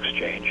Venture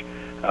Exchange.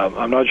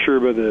 I'm not sure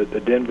about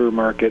the Denver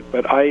market,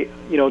 but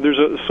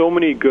there's so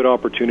many good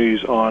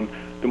opportunities on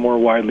the more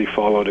widely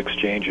followed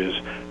exchanges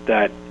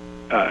that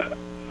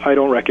I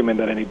don't recommend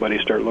that anybody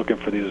start looking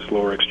for these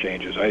lower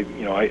exchanges. I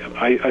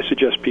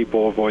suggest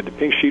people avoid the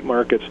pink sheet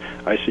markets.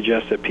 I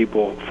suggest that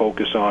people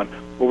focus on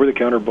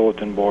over-the-counter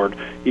bulletin board.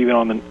 Even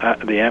on the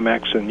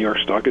Amex and New York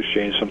Stock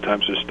Exchange,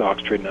 sometimes there's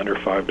stocks trading under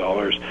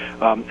 $5.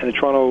 And the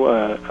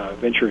Toronto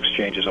Venture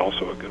Exchange is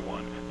also a good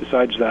one.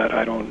 Besides that,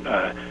 I don't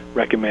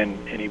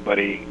recommend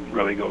anybody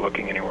really go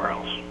looking anywhere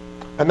else.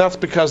 And that's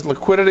because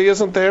liquidity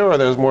isn't there, or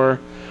there's more?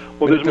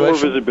 Well, there's more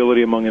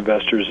visibility among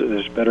investors.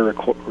 There's better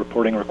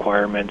reporting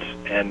requirements,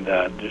 and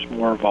there's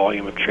more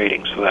volume of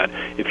trading. So that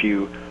if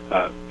you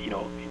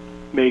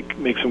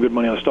make some good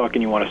money on the stock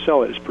and you want to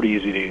sell it, it's pretty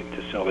easy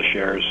to sell the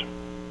shares.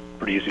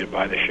 Pretty easy to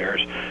buy the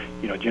shares.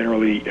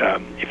 Generally,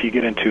 if you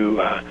get into,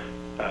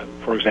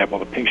 for example,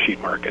 the pink sheet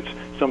markets,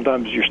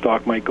 sometimes your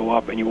stock might go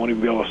up and you won't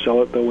even be able to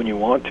sell it though when you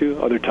want to.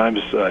 Other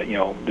times,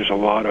 there's a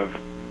lot of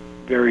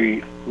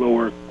very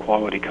lower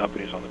quality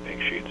companies on the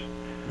pink sheets.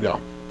 Yeah,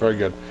 very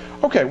good.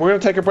 Okay, we're going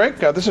to take a break.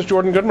 This is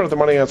Jordan Goodman of the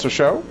Money Answer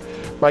Show.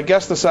 My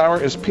guest this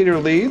hour is Peter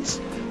Leeds.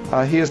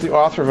 He is the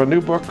author of a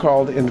new book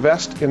called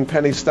Invest in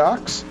Penny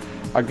Stocks,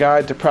 A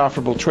Guide to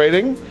Profitable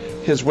Trading.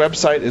 His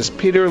website is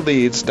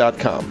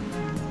peterleeds.com.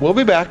 We'll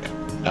be back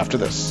after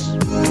this.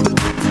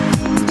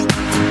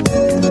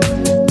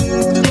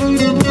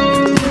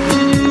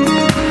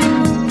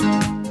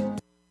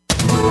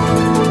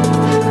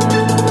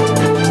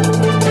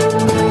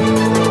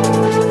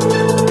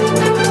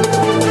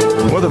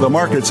 Whether the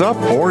market's up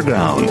or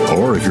down,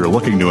 or if you're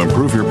looking to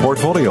improve your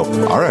portfolio,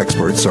 our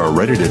experts are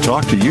ready to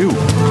talk to you.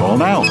 Call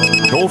now.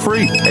 Toll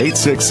free,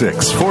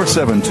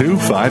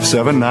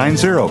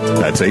 866-472-5790.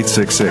 That's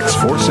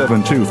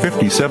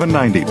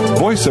 866-472-5790.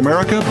 Voice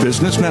America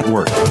Business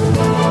Network.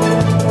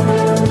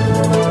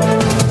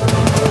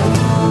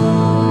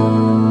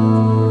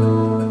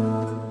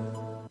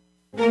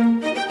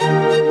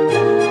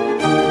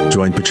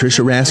 Join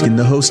Patricia Raskin,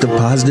 the host of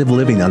Positive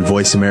Living on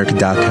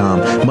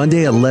VoiceAmerica.com,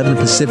 Monday at 11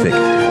 Pacific.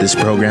 This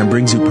program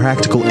brings you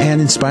practical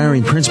and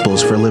inspiring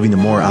principles for living a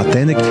more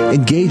authentic,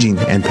 engaging,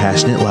 and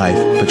passionate life.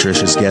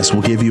 Patricia's guests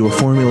will give you a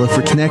formula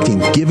for connecting,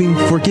 giving,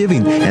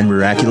 forgiving, and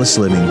miraculous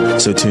living.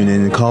 So tune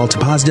in and call to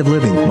Positive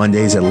Living,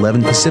 Mondays at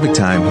 11 Pacific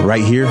Time,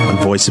 right here on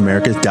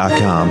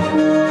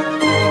VoiceAmerica.com.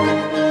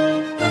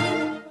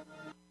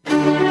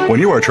 When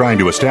you are trying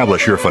to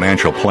establish your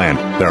financial plan,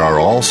 there are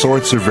all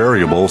sorts of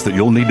variables that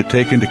you'll need to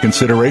take into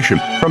consideration,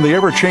 from the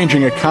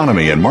ever-changing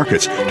economy and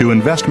markets to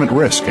investment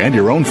risk and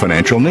your own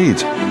financial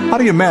needs. How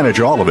do you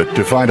manage all of it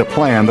to find a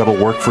plan that'll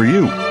work for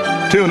you?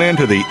 Tune in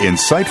to The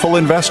Insightful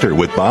Investor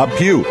with Bob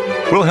Pugh.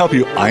 We'll help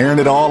you iron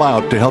it all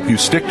out to help you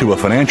stick to a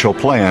financial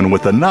plan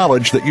with the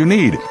knowledge that you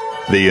need.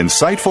 The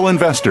Insightful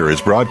Investor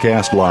is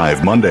broadcast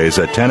live Mondays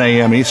at 10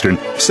 a.m. Eastern,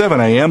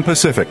 7 a.m.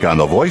 Pacific on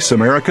the Voice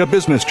America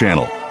Business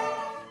Channel.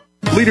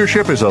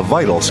 Leadership is a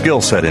vital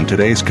skill set in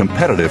today's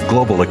competitive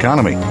global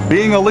economy.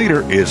 Being a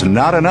leader is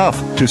not enough.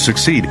 To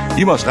succeed,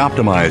 you must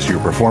optimize your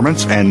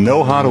performance and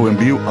know how to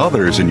imbue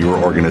others in your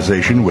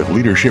organization with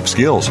leadership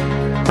skills.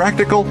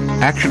 Practical,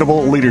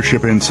 actionable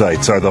leadership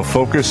insights are the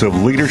focus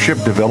of Leadership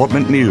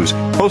Development News,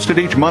 hosted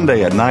each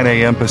Monday at 9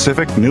 a.m.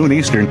 Pacific, noon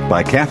Eastern,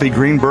 by Kathy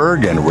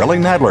Greenberg and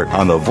Relly Nadler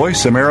on the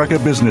Voice America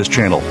Business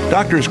Channel.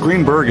 Doctors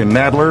Greenberg and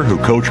Nadler, who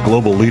coach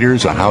global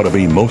leaders on how to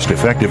be most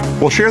effective,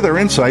 will share their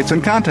insights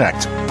and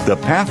contacts. The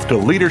path to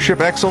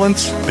leadership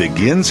excellence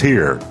begins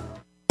here.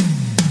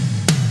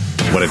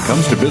 When it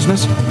comes to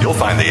business, you'll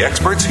find the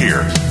experts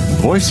here.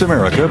 Voice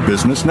America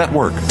Business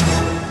Network.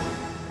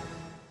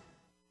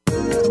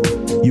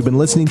 You've been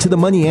listening to the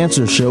Money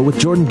Answer Show with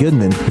Jordan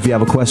Goodman. If you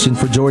have a question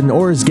for Jordan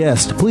or his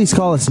guest, please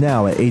call us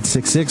now at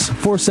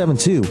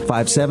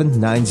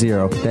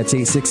 866-472-5790. That's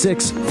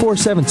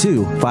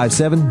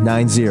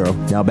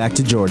 866-472-5790. Now back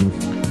to Jordan.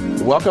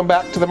 Welcome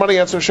back to the Money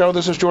Answer Show.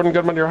 This is Jordan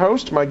Goodman, your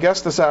host. My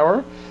guest this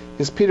hour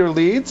is Peter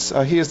Leeds.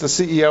 He is the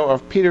CEO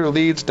of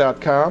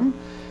peterleeds.com.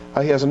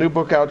 He has a new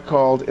book out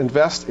called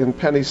Invest in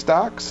Penny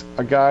Stocks,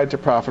 A Guide to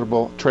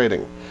Profitable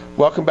Trading.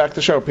 Welcome back to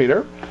the show,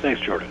 Peter.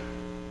 Thanks, Jordan.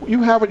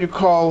 You have what you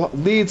call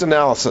Leeds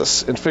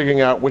Analysis in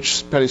figuring out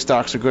which penny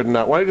stocks are good and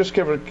not. Why don't you just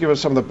give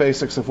us some of the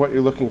basics of what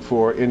you're looking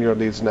for in your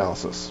Leeds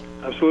Analysis?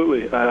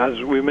 Absolutely.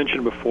 As we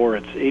mentioned before,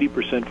 it's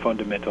 80%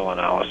 fundamental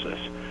analysis.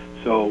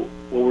 So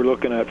what we're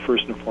looking at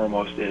first and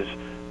foremost is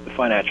the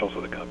financials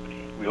of the company.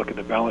 We look at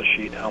the balance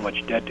sheet, how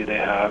much debt do they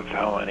have,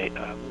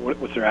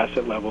 what's their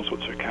asset levels,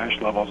 what's their cash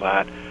levels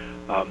at,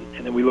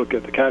 and then we look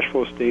at the cash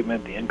flow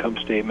statement, the income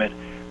statement.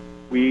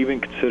 We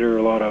even consider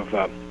a lot of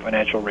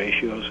financial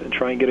ratios and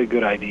try and get a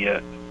good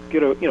idea,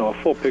 get a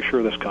full picture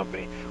of this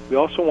company. We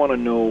also want to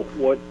know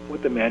what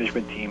the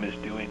management team is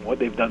doing, what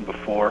they've done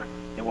before,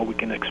 and what we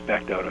can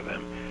expect out of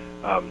them.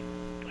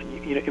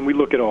 And we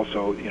look at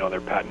also their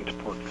patent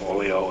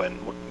portfolio and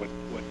what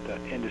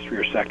industry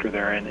or sector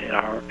they're in, and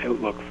our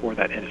outlook for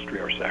that industry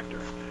or sector.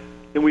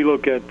 Then we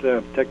look at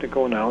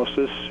technical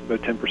analysis.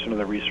 About 10% of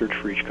the research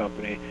for each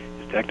company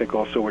is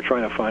technical, so we're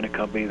trying to find a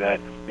company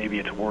that maybe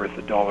it's worth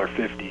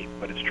 $1.50,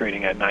 but it's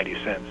trading at 90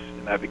 cents,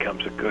 and that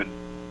becomes a good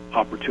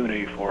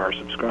opportunity for our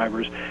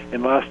subscribers.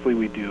 And lastly,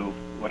 we do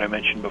what I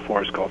mentioned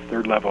before is called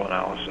third-level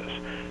analysis.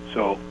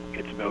 So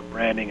it's about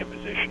branding and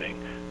positioning.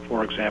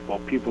 For example,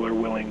 people are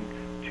willing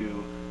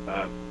to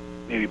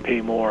maybe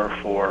pay more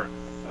for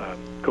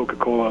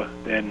Coca-Cola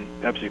than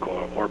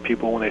Pepsi-Cola, or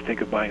people, when they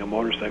think of buying a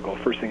motorcycle,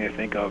 first thing they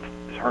think of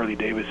is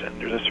Harley-Davidson.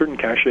 There's a certain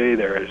cachet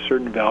there, a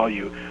certain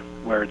value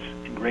where it's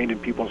ingrained in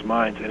people's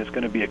minds, and it's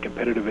going to be a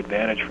competitive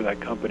advantage for that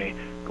company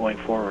going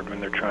forward when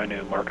they're trying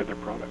to market their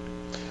product.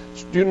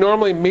 Do you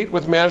normally meet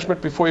with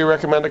management before you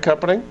recommend a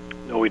company?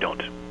 No, we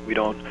don't. We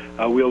don't.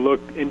 We'll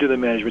look into the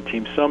management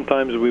team.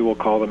 Sometimes we will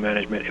call the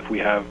management if we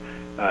have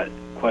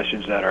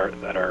questions that are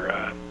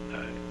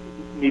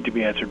need to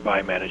be answered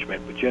by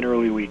management. But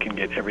generally, we can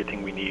get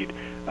everything we need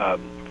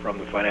from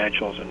the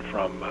financials and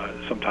from.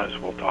 Sometimes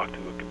we'll talk to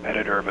a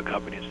competitor of a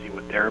company and see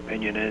what their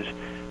opinion is.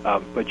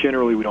 But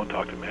generally, we don't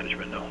talk to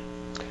management. No.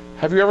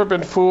 Have you ever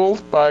been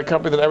fooled by a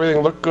company that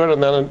everything looked good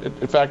and then,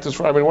 in fact,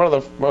 one of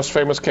the most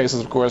famous cases,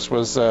 of course,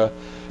 was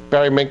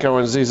Barry Minko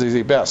and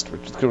ZZZ Best,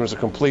 which was a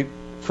complete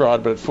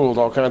fraud, but it fooled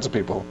all kinds of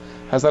people.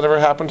 Has that ever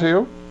happened to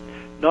you?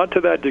 Not to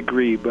that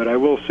degree, but I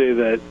will say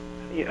that,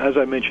 as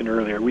I mentioned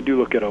earlier, we do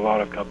look at a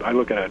lot of companies. I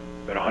look at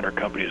about 100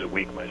 companies a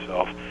week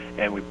myself,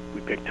 and we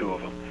pick 2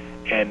 of them.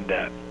 And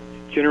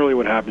generally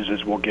what happens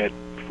is we'll get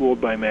fooled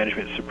by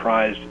management,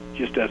 surprised,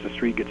 just as the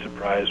street gets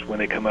surprised when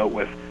they come out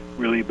with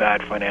really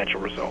bad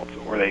financial results,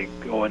 or they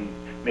go and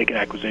make an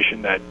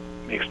acquisition that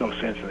makes no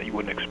sense and that you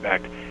wouldn't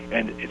expect.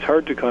 And it's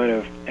hard to kind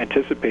of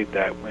anticipate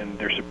that when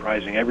they're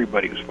surprising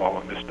everybody who's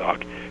following the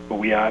stock. But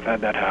we have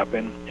had that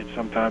happen, and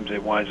sometimes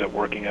it winds up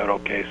working out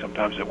okay,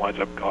 sometimes it winds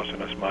up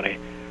costing us money.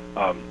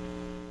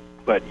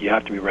 But you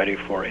have to be ready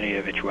for any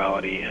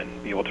eventuality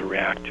and be able to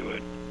react to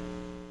it.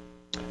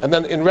 And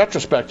then in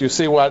retrospect, you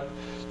see what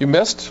you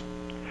missed?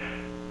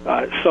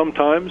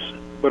 Sometimes,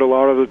 but a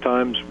lot of the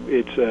times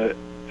it's a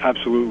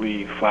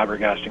absolutely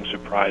flabbergasting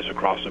surprise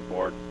across the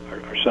board.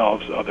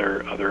 Ourselves,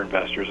 other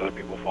investors, other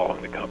people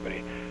following the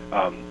company,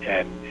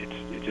 and it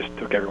just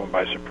took everyone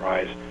by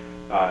surprise.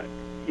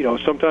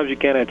 Sometimes you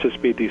can't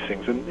anticipate these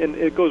things, and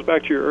it goes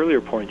back to your earlier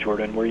point,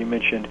 Jordan, where you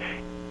mentioned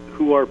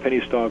who are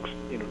penny stocks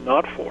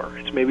not for.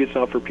 Maybe it's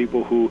not for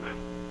people who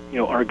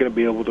aren't going to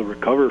be able to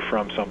recover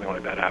from something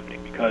like that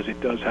happening, because it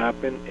does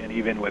happen, and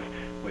even with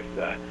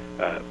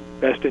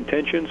best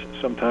intentions,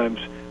 sometimes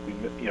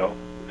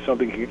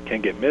something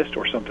can get missed,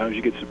 or sometimes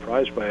you get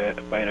surprised by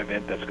an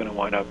event that's going to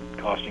wind up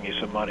costing you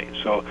some money.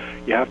 So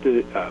you have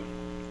to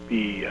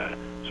be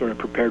sort of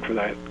prepared for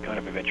that kind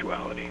of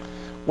eventuality.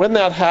 When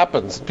that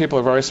happens, people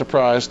are very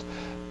surprised.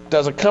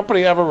 Does a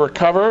company ever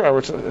recover, or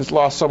it's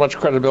lost so much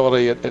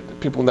credibility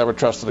people never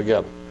trust it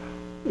again?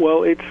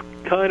 Well, it's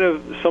kind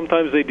of,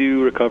 sometimes they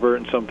do recover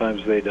and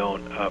sometimes they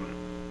don't.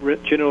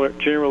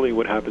 generally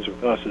what happens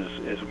with us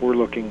is we're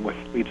looking with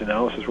Leeds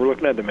Analysis, we're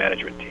looking at the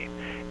management team.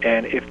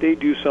 And if they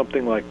do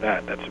something like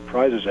that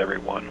surprises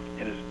everyone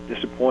and is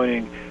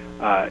disappointing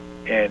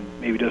and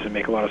maybe doesn't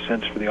make a lot of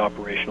sense for the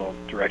operational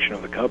direction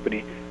of the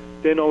company,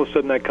 then all of a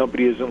sudden that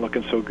company isn't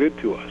looking so good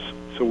to us.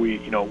 So we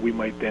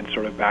might then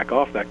sort of back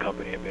off that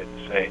company a bit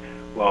and say,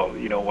 well,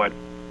 you know what,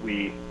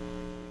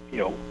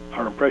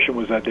 our impression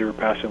was that they were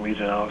passing Leeds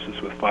Analysis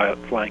with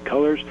flying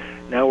colors.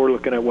 Now we're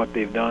looking at what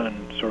they've done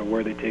and sort of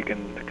where they've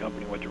taken the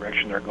company, what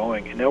direction they're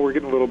going. And now we're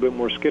getting a little bit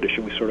more skittish,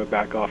 and we sort of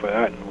back off of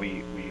that, and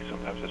we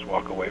sometimes just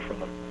walk away from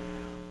them.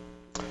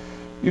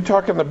 You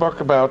talk in the book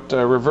about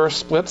reverse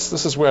splits.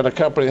 This is when a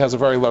company has a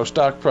very low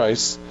stock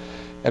price,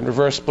 and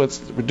reverse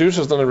splits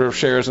reduces the number of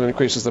shares and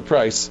increases the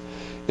price.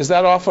 Is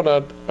that often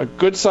a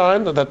good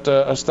sign that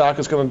a stock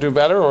is going to do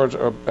better,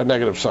 or a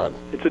negative sign?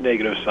 It's a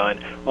negative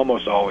sign,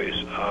 almost always.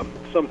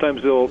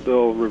 Sometimes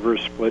they'll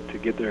reverse split to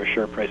get their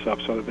share price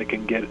up so that they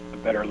can get a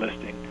better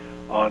listing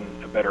on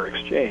a better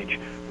exchange.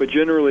 But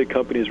generally,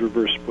 companies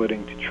reverse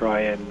splitting to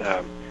try and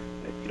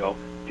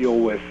deal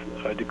with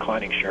a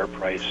declining share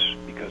price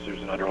because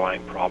there's an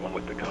underlying problem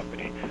with the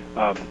company.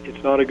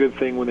 It's not a good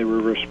thing when they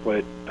reverse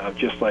split,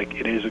 just like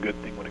it is a good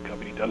thing when a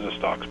company does a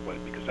stock split,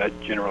 because that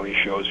generally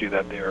shows you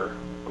that they're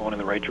going in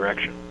the right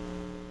direction.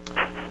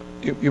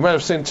 You might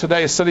have seen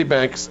today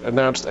Citibank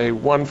announced a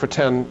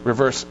 1-for-10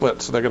 reverse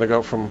split, so they're going to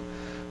go from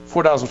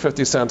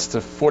 $4.50 to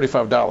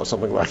 $45,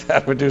 something like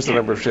that, reduce the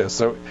number of shares.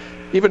 So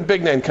even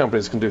big name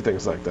companies can do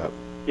things like that.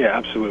 Yeah,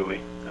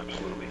 absolutely.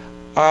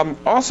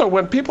 Also,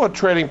 when people are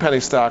trading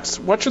penny stocks,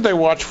 what should they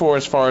watch for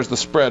as far as the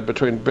spread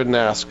between bid and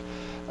ask?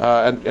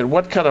 And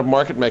what kind of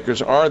market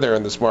makers are there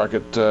in this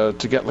market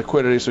to get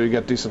liquidity so you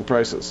get decent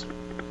prices?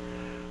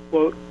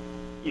 Well,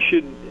 you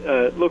should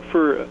look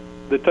for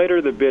the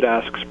tighter the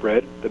bid-ask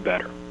spread, the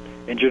better.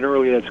 And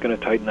generally that's going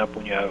to tighten up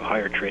when you have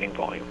higher trading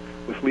volume.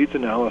 With Leeds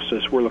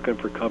Analysis, we're looking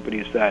for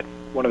companies that,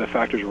 one of the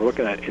factors we're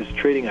looking at is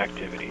trading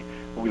activity.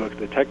 When we look at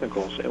the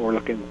technicals, and we're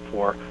looking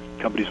for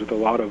companies with a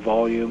lot of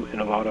volume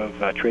and a lot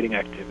of trading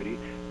activity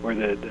where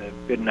the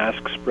bid and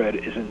ask spread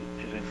isn't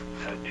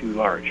too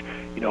large.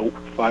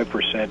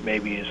 5%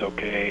 maybe is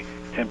okay,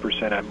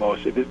 10% at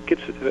most. If it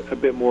gets a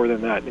bit more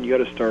than that, then you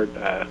got to start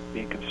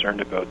being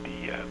concerned about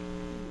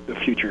the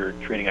future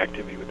trading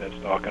activity with that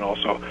stock, and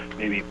also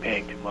maybe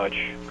paying too much.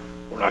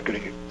 We're not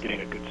getting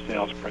a good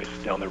sales price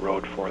down the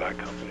road for that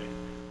company.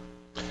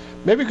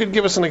 Maybe you could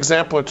give us an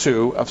example or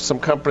two of some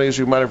companies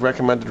you might have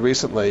recommended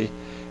recently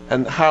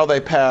and how they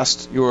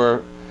passed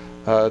your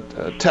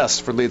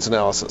test for Leeds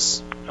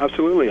Analysis.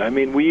 Absolutely. I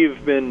mean,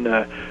 we've been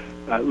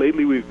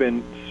lately we've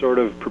been sort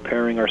of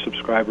preparing our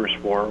subscribers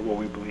for what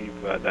we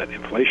believe that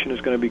inflation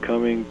is going to be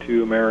coming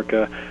to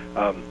America,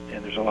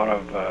 and there's a lot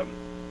of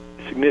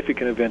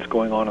significant events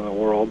going on in the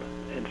world,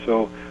 and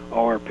so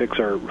all our picks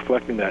are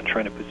reflecting that and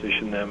trying to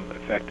position them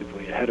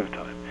effectively ahead of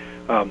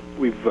time.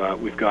 We've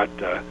got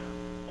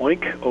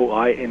Oink,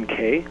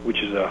 O-I-N-K, which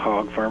is a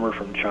hog farmer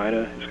from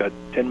China. He's got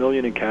 $10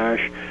 million in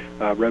cash,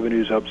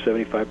 revenues up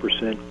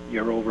 75%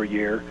 year over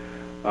year.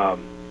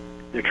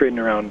 They're trading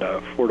around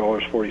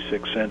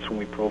 $4.46 when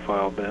we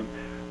profiled them.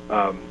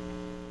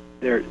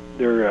 It's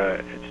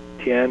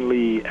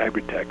Tianli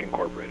Agritech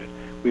Incorporated.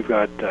 We've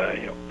got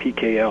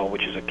PKL,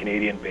 which is a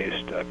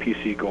Canadian-based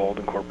PC Gold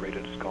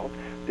Incorporated, it's called.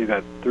 They've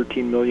got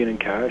 $13 million in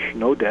cash,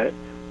 no debt.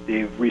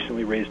 They've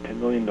recently raised $10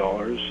 million.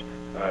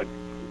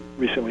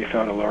 Recently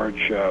found a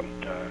large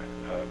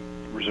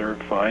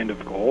reserve find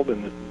of gold,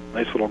 and a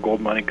nice little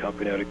gold mining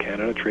company out of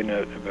Canada, trading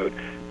at about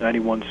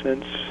 91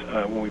 cents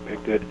when we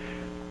picked it.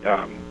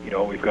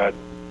 We've got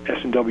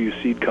S&W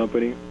Seed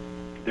Company.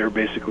 They're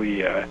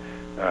basically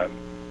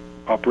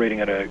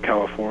operating out of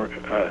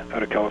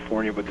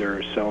California, but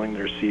they're selling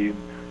their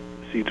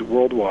seeds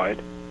worldwide.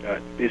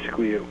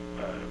 Basically,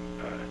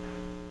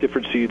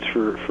 different seeds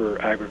for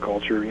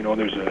agriculture.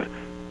 There's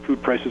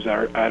food prices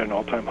are at an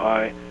all-time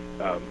high.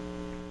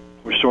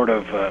 We're sort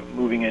of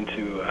moving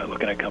into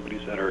looking at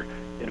companies that are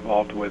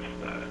involved with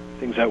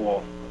things that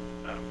will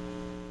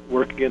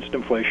work against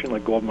inflation,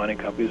 like gold mining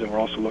companies, and we're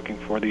also looking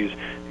for these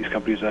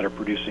companies that are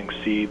producing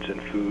seeds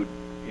and food,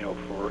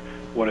 for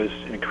what is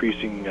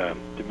increasing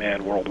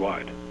demand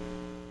worldwide.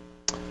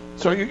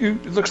 So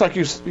it looks like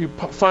you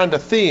find a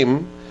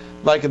theme,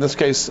 like in this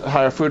case,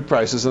 higher food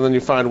prices, and then you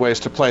find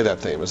ways to play that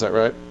theme. Is that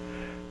right?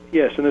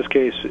 Yes, in this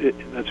case,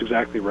 that's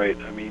exactly right.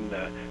 I mean,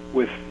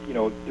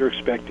 they're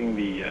expecting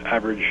the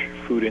average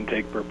food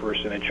intake per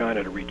person in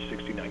China to reach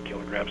 69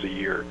 kilograms a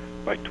year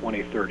by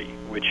 2030,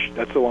 which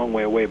that's a long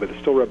way away, but it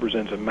still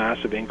represents a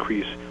massive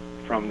increase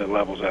from the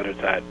levels that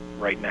it's at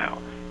right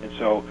now. And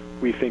so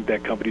we think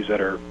that companies that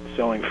are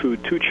selling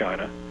food to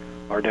China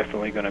are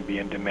definitely going to be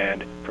in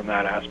demand from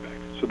that aspect.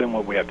 So then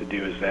what we have to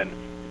do is then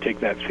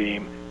take that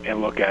theme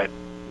and look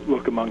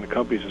among the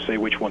companies and say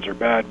which ones are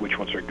bad, which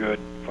ones are good,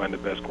 find the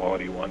best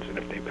quality ones. And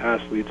if they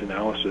pass Leeds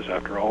Analysis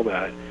after all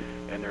that,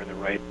 and they're in the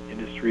right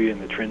industry and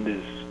the trend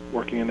is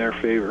working in their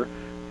favor,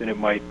 then it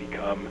might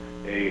become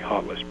a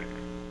hot list pick.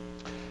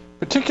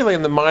 Particularly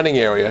in the mining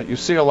area, you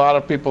see a lot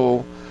of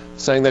people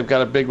saying they've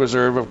got a big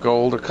reserve of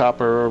gold or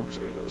copper or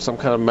some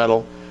kind of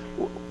metal.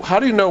 How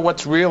do you know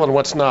what's real and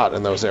what's not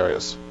in those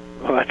areas?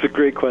 Well, that's a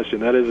great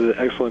question. That is an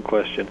excellent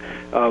question.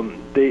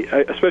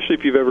 Especially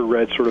if you've ever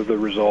read sort of the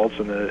results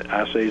and the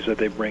assays that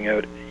they bring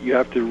out, you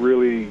have to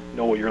really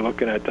know what you're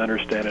looking at to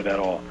understand it at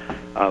all.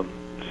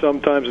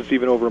 Sometimes it's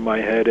even over my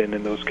head, and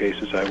in those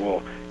cases I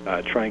will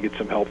try and get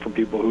some help from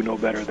people who know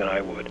better than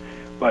I would.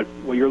 But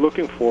what you're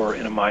looking for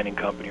in a mining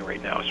company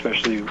right now,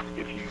 especially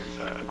if you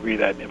agree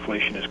that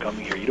inflation is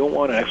coming here, you don't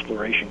want an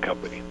exploration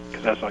company,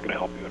 because that's not going to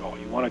help you at all.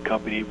 You want a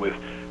company with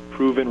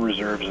proven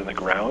reserves in the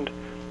ground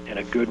and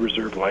a good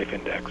reserve life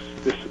index.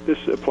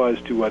 This applies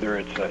to whether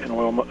it's an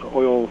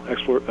oil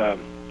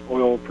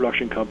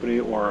production company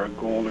or a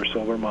gold or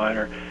silver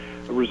miner.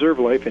 A reserve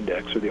life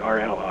index, or the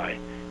RLI,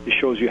 it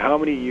shows you how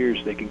many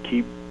years they can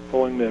keep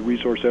pulling the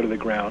resource out of the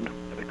ground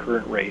at the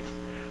current rate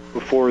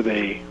before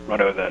they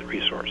run out of that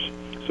resource.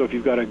 So if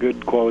you've got a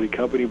good quality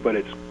company, but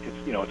it's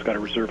got a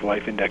reserve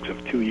life index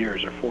of 2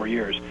 years or 4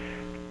 years,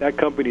 that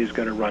company is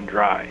going to run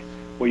dry.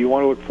 What you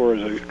want to look for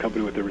is a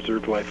company with a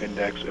reserve life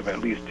index of at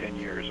least 10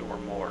 years or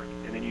more,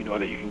 and then you know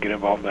that you can get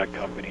involved in that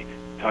company.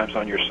 Time's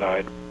on your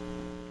side,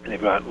 and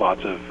they've got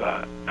lots of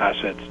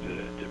assets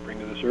to bring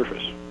to the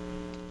surface.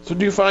 So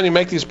do you find you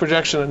make these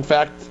projections, in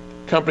fact,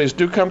 companies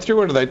do come through,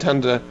 or do they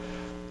tend to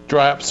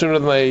dry up sooner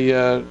than they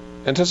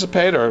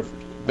anticipate, or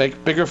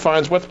make bigger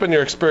finds? What's been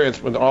your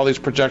experience with all these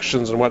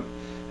projections and what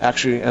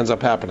actually ends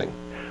up happening?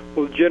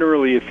 Well,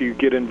 generally, if you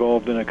get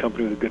involved in a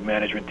company with a good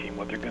management team,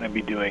 what they're going to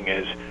be doing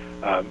is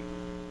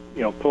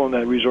pulling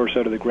that resource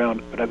out of the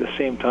ground, but at the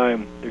same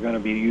time, they're going to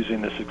be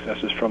using the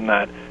successes from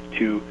that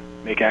to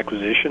make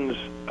acquisitions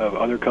of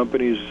other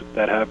companies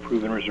that have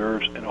proven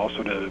reserves, and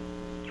also to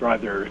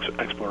drive their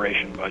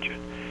exploration budget.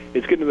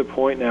 It's getting to the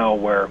point now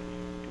where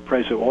the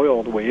price of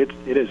oil, the way it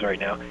is right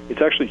now,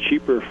 it's actually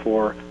cheaper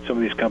for some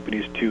of these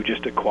companies to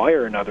just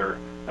acquire another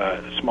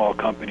small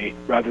company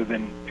rather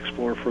than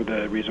explore for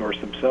the resource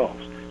themselves.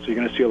 So you're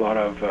going to see a lot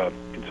of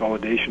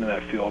consolidation in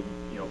that field,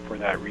 for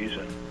that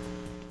reason.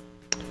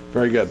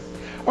 Very good.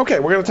 Okay,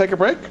 we're going to take a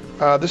break.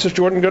 This is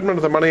Jordan Goodman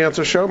of the Money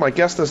Answer Show. My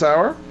guest this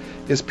hour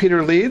is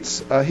Peter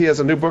Leeds. He has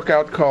a new book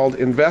out called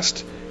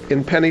Invest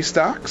in Penny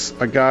Stocks,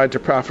 A Guide to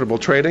Profitable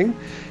Trading.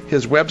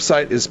 His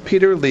website is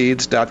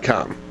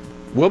peterleeds.com.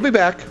 We'll be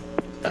back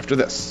after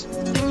this.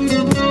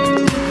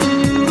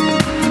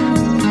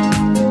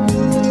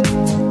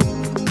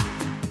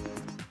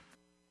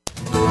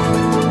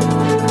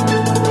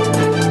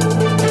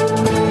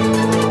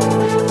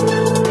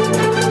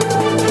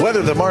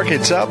 The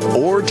market's up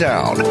or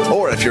down,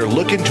 or if you're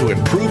looking to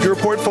improve your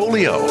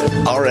portfolio,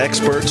 our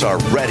experts are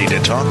ready to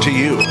talk to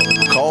you.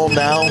 Call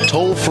now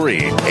toll free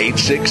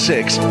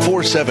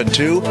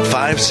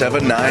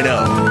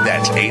 866-472-5790.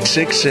 That's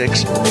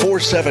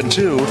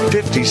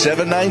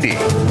 866-472-5790.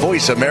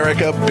 Voice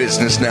America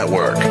Business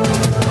Network.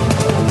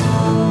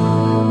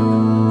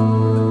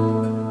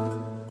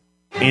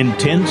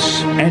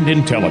 Intense and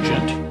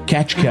intelligent.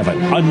 Catch Kevin,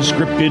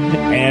 unscripted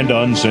and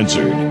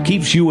uncensored.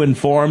 Keeps you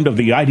informed of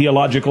the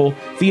ideological,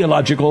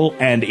 theological,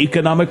 and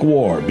economic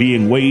war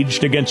being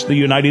waged against the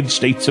United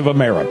States of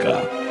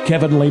America.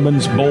 Kevin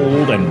Lehman's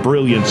bold and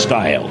brilliant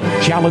style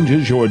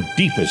challenges your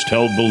deepest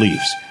held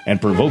beliefs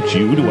and provokes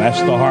you to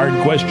ask the hard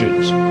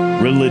questions.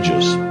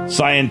 Religious,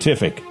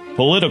 scientific,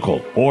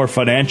 political, or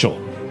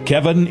financial.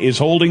 Kevin is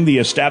holding the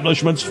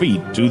establishment's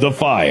feet to the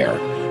fire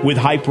with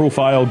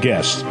high-profile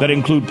guests that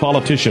include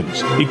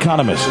politicians,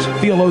 economists,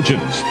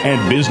 theologians,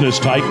 and business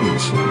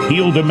titans.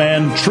 He'll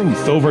demand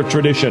truth over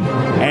tradition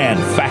and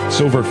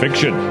facts over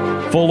fiction.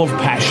 Full of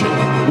passion,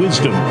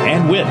 wisdom,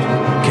 and wit,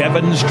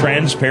 Kevin's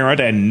transparent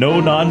and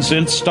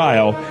no-nonsense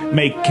style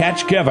make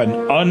Catch Kevin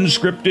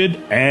unscripted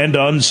and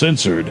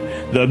uncensored,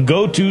 the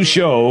go-to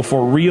show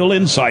for real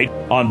insight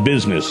on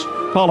business,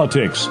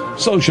 politics,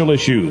 social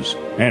issues,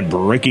 and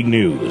breaking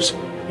news.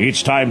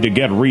 It's time to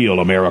get real,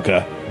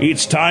 America.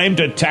 It's time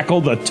to tackle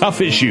the tough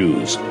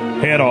issues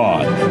head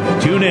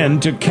on. Tune in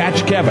to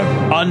Catch Kevin,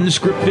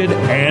 unscripted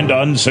and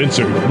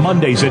uncensored,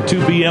 Mondays at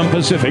 2 p.m.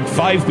 Pacific,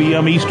 5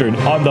 p.m. Eastern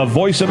on the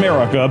Voice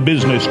America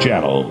Business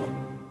Channel.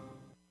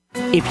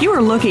 If you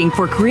are looking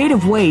for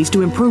creative ways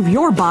to improve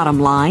your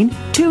bottom line,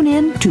 tune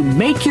in to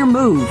Make Your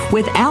Move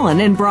with Alan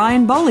and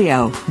Brian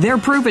Bolio. Their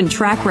proven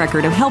track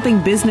record of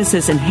helping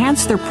businesses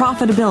enhance their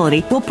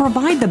profitability will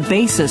provide the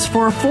basis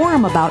for a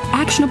forum about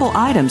actionable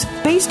items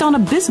based on a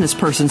business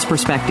person's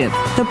perspective.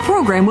 The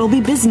program will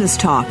be business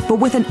talk, but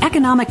with an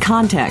economic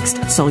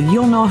context, so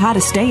you'll know how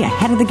to stay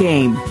ahead of the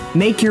game.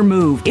 Make Your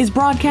Move is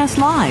broadcast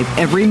live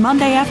every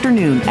Monday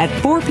afternoon at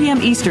 4 p.m.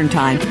 Eastern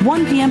Time,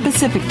 1 p.m.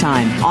 Pacific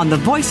Time on the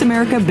Voice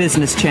America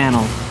Business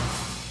Channel.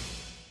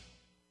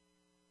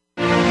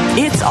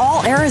 It's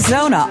all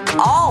Arizona,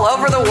 all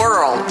over the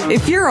world.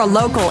 If you're a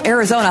local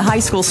Arizona high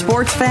school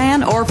sports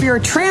fan, or if you're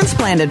a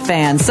transplanted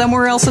fan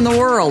somewhere else in the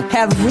world,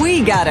 have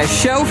we got a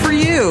show for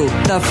you.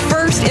 The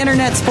first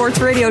internet sports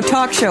radio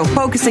talk show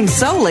focusing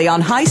solely on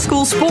high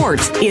school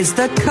sports is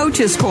The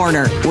Coach's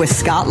Corner with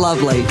Scott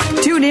Lovely.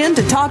 Tune in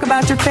to talk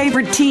about your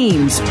favorite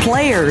teams,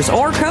 players,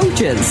 or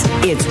coaches.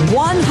 It's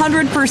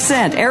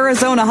 100%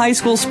 Arizona high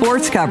school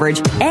sports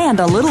coverage and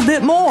a little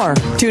bit more.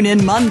 Tune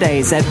in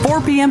Mondays at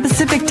 4 p.m.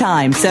 Pacific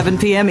Time, 7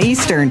 p.m.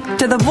 Eastern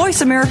to the Voice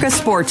America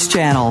Sports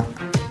Channel.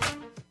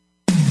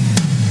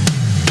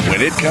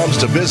 When it comes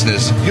to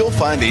business, you'll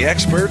find the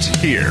experts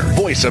here.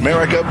 Voice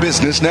America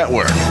Business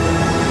Network.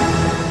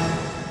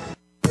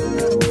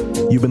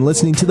 You've been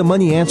listening to the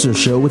Money Answer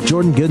Show with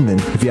Jordan Goodman.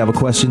 If you have a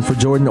question for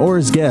Jordan or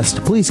his guest,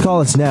 please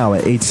call us now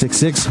at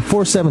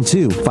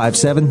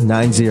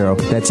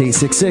 866-472-5790. That's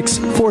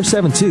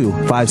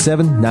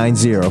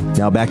 866-472-5790.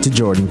 Now back to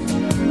Jordan.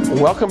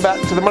 Welcome back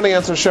to the Money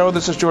Answer Show.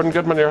 This is Jordan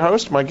Goodman, your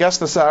host. My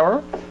guest this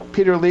hour,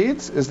 Peter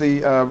Leeds, is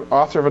the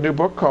author of a new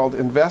book called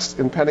Invest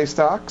in Penny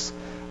Stocks,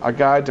 A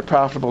Guide to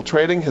Profitable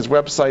Trading. His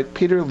website,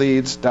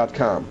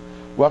 peterleeds.com.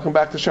 Welcome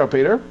back to the show,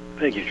 Peter.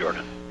 Thank you,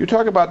 Jordan. You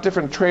talk about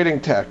different trading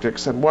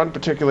tactics, and one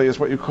particularly is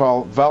what you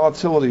call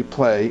volatility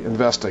play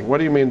investing. What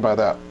do you mean by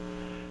that?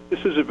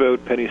 This is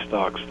about penny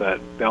stocks that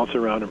bounce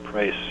around in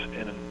price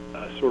in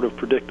a sort of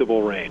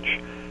predictable range,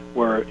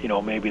 where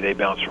maybe they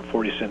bounce from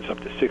 40 cents up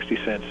to 60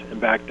 cents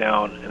and back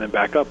down and then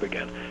back up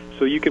again.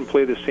 So you can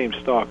play the same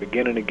stock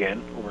again and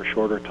again over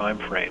shorter time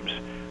frames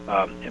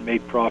and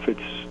make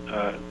profits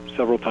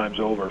several times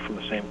over from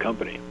the same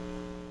company.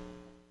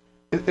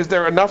 Is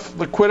there enough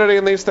liquidity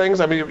in these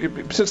things? I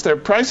mean, since their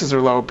prices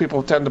are low,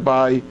 people tend to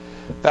buy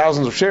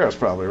thousands of shares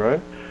probably,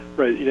 right?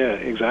 Right, yeah,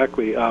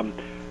 exactly.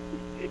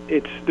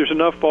 There's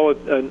enough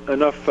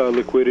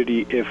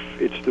liquidity if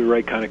it's the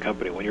right kind of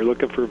company. When you're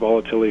looking for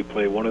volatility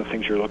play, one of the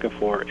things you're looking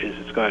for is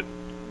it's got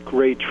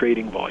great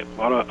trading volume,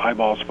 a lot of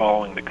eyeballs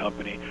following the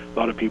company, a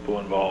lot of people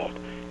involved.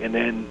 And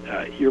then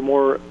you're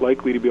more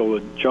likely to be able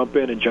to jump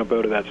in and jump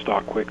out of that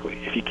stock quickly.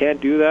 If you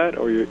can't do that,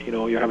 or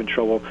you're having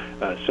trouble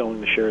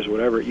selling the shares, or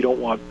whatever, you don't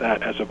want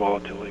that as a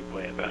volatility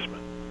play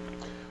investment.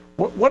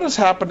 What has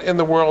happened in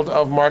the world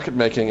of market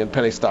making in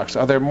penny stocks?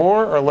 Are there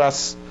more or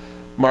less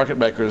market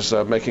makers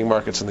making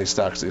markets in these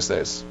stocks these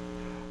days?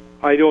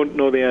 I don't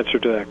know the answer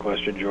to that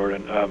question,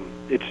 Jordan. I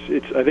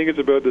think it's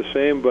about the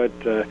same, but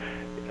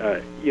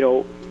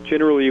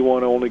generally you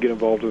want to only get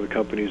involved with the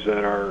companies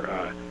that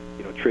are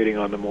trading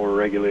on the more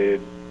regulated,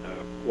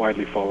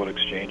 widely followed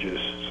exchanges,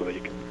 so that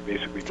you can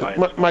basically buy.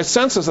 My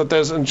sense is that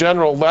there's in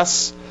general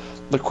less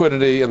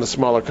liquidity in the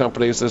smaller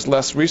companies. There's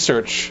less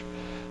research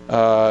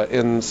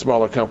in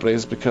smaller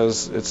companies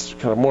because it's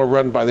kind of more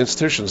run by the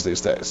institutions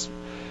these days.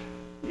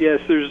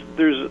 Yes, there's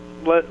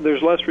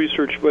less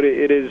research, but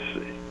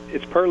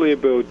it's partly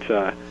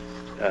about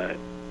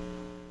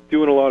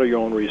doing a lot of your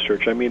own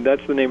research. I mean,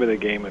 that's the name of the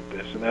game at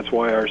this, and that's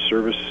why our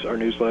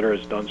newsletter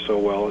has done so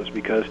well, is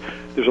because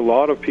there's a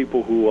lot of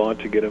people who want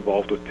to get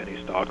involved with penny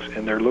stocks,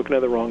 and they're looking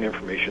at the wrong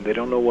information. They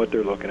don't know what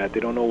they're looking at. They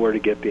don't know where to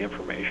get the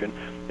information.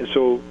 And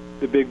so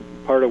the big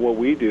part of what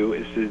we do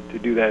is to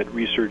do that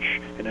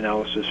research and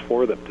analysis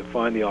for them, to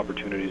find the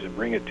opportunities and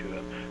bring it to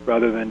them,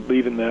 rather than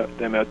leaving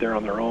them out there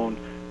on their own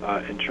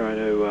and trying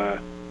to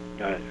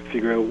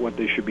figure out what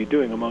they should be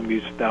doing among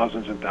these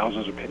thousands and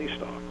thousands of penny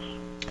stocks.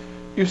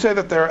 You say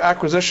that there are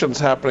acquisitions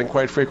happening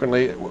quite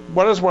frequently.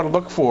 What does one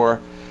look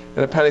for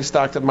in a penny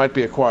stock that might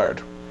be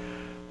acquired?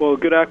 Well, a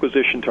good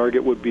acquisition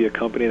target would be a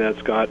company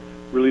that's got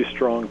really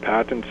strong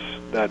patents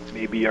that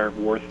maybe are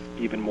worth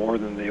even more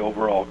than the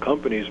overall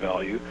company's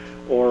value,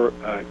 or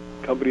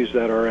companies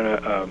that are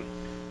in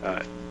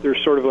they're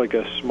sort of like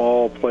a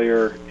small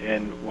player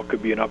in what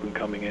could be an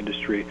up-and-coming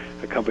industry,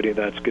 a company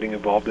that's getting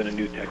involved in a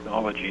new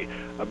technology.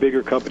 A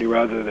bigger company,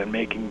 rather than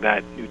making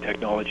that new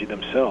technology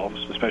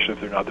themselves, especially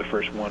if they're not the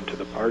first one to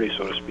the party,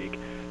 so to speak,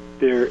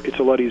 it's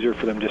a lot easier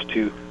for them just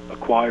to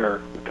acquire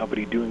the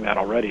company doing that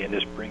already and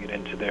just bring it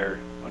under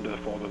the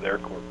fold of their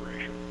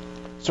corporation.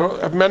 So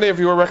have many of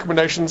your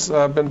recommendations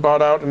been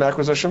bought out in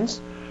acquisitions?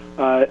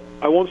 I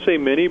won't say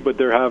many, but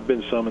there have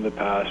been some in the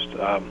past.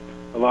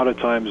 A lot of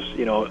times,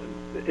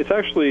 it's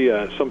actually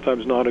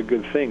sometimes not a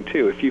good thing,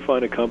 too. If you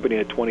find a company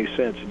at 20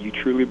 cents and you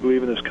truly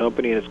believe in this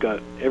company and it's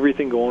got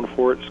everything going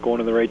for it, it's going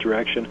in the right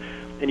direction,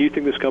 and you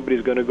think this company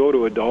is going to go to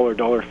 $1,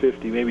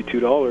 $1.50, maybe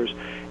 $2,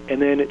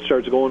 and then it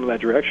starts going in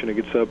that direction, it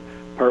gets up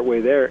partway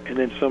there, and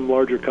then some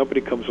larger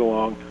company comes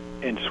along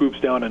and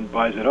swoops down and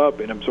buys it up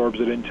and absorbs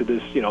it into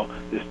this,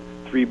 this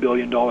 $3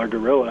 billion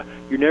gorilla,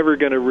 you're never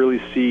going to really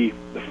see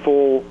the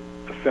full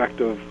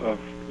effect of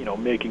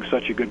making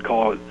such a good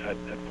call at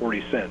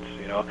 40 cents.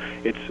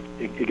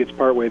 It gets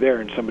partway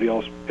there, and somebody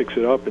else picks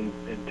it up and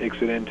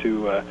takes it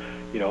into,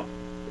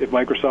 if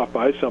Microsoft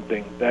buys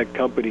something, that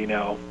company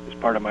now is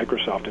part of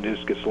Microsoft, and it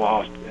just gets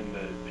lost in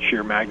the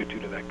sheer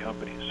magnitude of that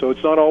company. So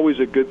it's not always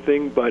a good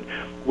thing, but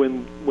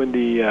when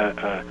the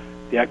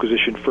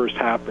acquisition first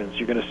happens,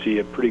 you're going to see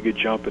a pretty good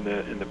jump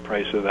in the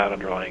price of that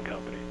underlying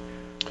company.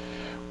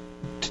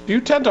 Do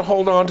you tend to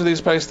hold on to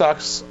these penny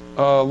stocks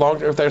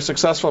long if they're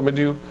successful? I mean,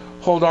 do you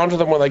hold on to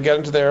them when they get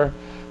into their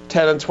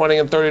 $10 and $20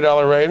 and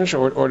 $30 range,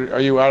 or are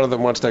you out of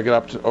them once they get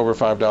up to over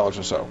 $5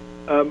 or so?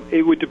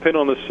 It would depend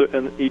on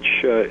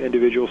each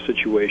individual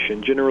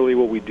situation. Generally,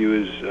 what we do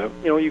is,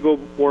 you go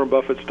Warren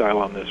Buffett style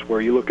on this, where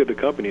you look at the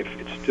company. If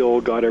it's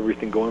still got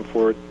everything going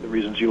for it, the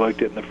reasons you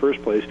liked it in the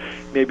first place,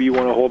 maybe you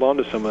want to hold on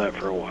to some of that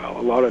for a while.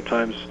 A lot of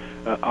times,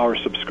 our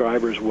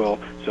subscribers will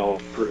sell,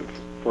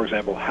 for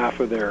example,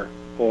 half of their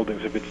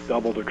holdings. If it's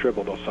doubled or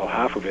tripled, they'll sell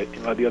half of it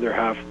and let the other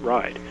half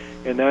ride.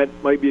 And that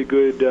might be a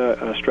good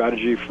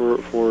strategy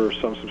for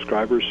some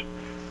subscribers.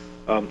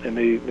 And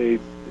they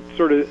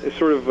sort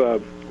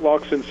of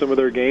locks in some of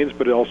their gains,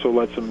 but it also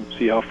lets them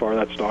see how far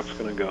that stock's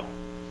going to go.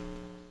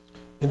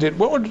 Indeed.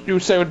 What would you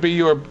say would be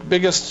your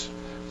biggest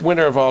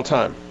winner of all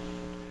time?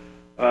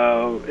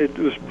 It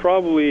was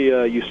probably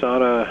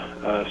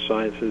USANA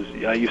Sciences.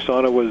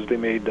 USANA they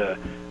made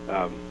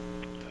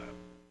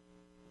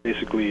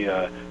basically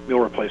meal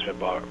replacement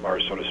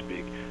bars, so to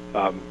speak.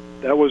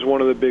 That was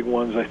one of the big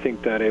ones. I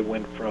think that it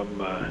went from,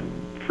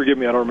 forgive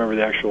me, I don't remember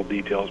the actual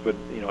details, but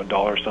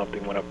 $1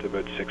 something went up to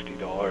about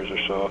 $60 or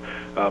so.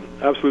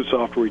 Absolute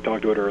Software, we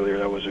talked about earlier,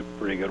 that was a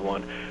pretty good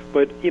one.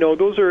 But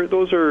those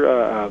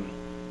are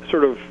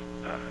sort of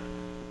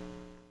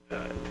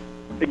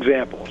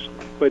examples.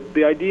 But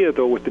the idea,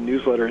 though, with the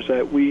newsletter is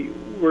that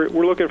we're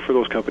looking for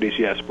those companies,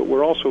 yes, but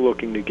we're also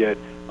looking to get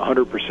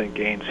 100%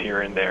 gains here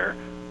and there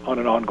on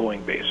an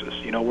ongoing basis.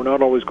 We're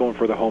not always going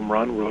for the home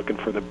run. We're looking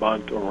for the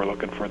bunt, or we're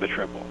looking for the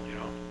triple.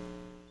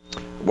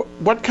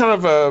 What kind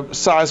of a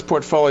size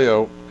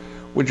portfolio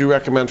would you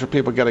recommend for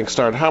people getting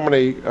started? How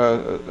many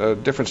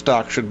different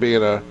stocks should be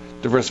in a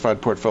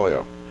diversified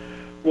portfolio?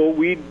 Well,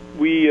 we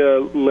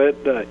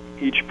let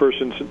each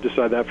person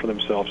decide that for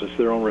themselves. It's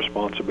their own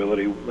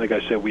responsibility. Like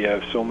I said, we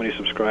have so many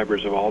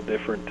subscribers of all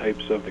different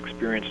types of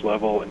experience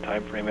level and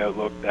time frame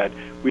outlook that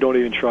we don't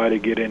even try to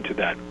get into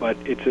that. But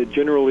it's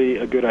generally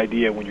a good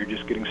idea when you're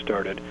just getting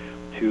started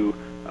to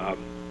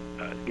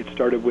get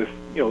started with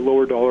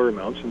lower dollar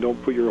amounts and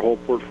don't put your whole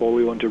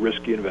portfolio into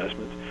risky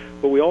investments.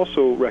 But we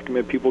also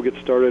recommend people get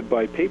started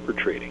by paper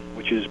trading,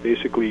 which is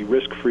basically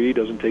risk-free,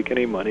 doesn't take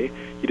any money.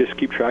 You just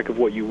keep track of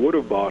what you would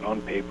have bought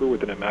on paper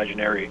with an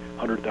imaginary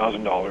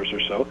 $100,000 or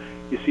so.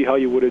 You see how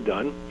you would have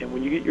done, and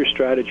when you get your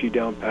strategy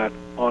down pat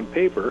on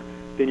paper,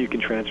 then you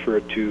can transfer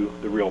it to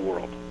the real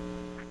world.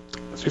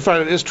 So you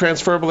find it is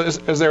transferable.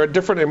 Is there a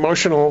different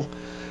emotional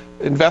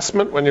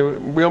investment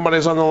when real money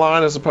is on the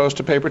line as opposed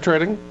to paper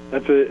trading?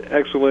 That's an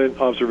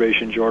excellent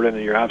observation, Jordan,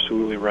 and you're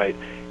absolutely right.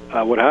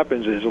 What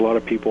happens is a lot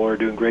of people are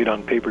doing great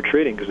on paper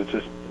trading because it's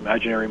just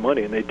imaginary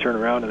money, and they turn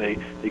around and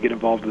they get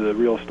involved in the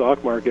real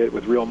stock market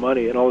with real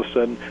money, and all of a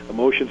sudden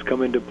emotions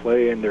come into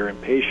play, and they're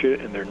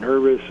impatient, and they're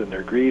nervous, and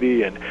they're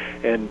greedy, and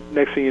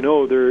next thing you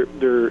know,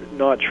 they're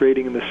not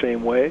trading in the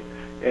same way,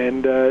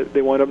 and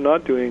they wind up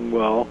not doing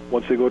well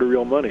once they go to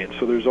real money. And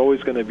so there's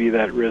always going to be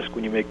that risk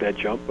when you make that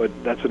jump. But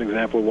that's an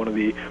example of one of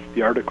the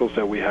articles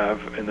that we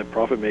have in the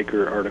Profit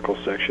Maker article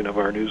section of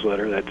our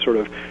newsletter that sort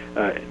of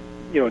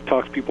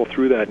talks people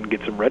through that and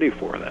gets them ready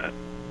for that.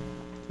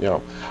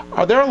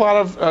 Are there a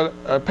lot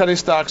of penny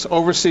stocks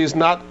overseas,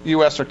 not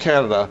U.S. or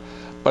Canada,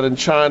 but in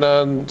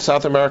China and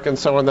South America and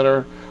so on, that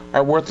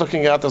are worth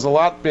looking at? There's a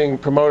lot being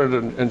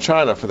promoted in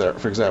China,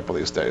 for example,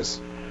 these days.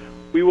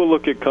 We will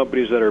look at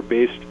companies that are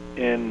based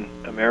in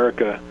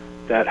America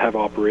that have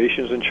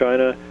operations in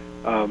China.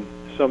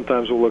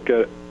 Sometimes we'll look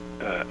at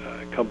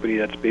a company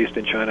that's based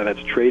in China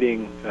that's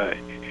trading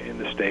in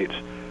the States.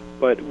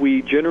 But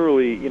we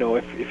generally,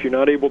 if you're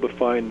not able to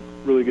find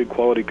really good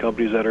quality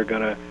companies that are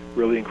going to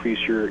really increase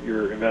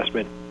your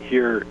investment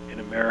here in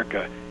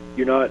America,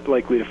 you're not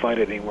likely to find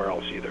it anywhere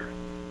else either.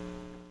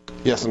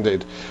 Yes,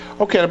 indeed.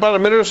 Okay, in about a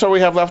minute or so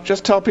we have left.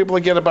 Just tell people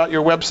again about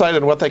your website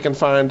and what they can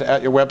find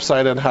at your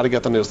website and how to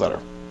get the newsletter.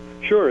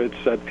 Sure,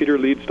 it's at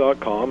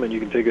peterleeds.com, and you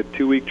can take a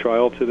 2-week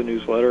trial to the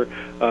newsletter,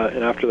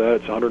 and after that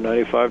it's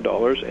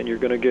 $195, and you're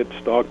going to get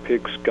stock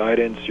picks,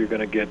 guidance, you're going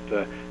to get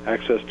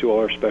access to all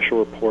our special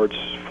reports,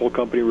 full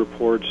company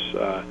reports.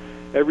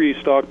 Every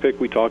stock pick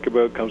we talk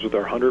about comes with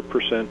our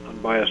 100%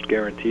 unbiased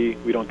guarantee.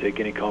 We don't take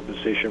any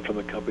compensation from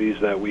the companies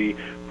that we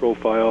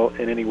profile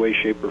in any way,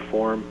 shape, or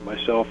form.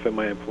 Myself and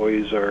my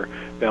employees are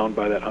bound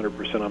by that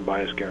 100%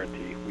 unbiased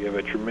guarantee. We have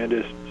a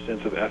tremendous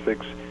sense of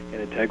ethics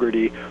and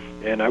integrity,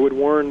 and I would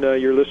warn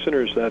your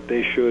listeners that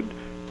they should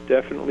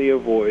definitely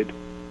avoid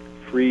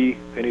free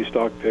penny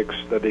stock picks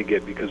that they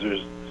get, because there's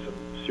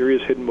some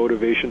serious hidden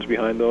motivations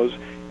behind those,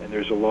 and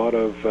there's a lot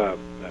of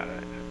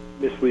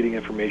misleading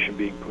information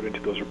being put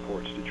into those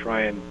reports to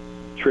try and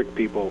trick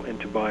people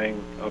into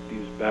buying up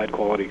these bad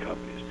quality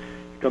companies.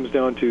 It comes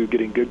down to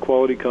getting good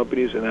quality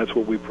companies, and that's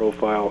what we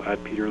profile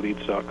at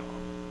peterleeds.com.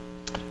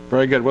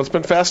 Very good. Well, it's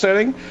been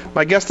fascinating.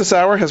 My guest this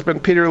hour has been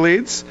Peter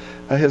Leeds.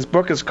 His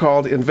book is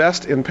called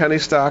Invest in Penny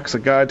Stocks, A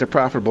Guide to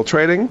Profitable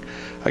Trading.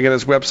 Again,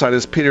 his website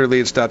is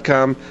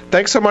peterleeds.com.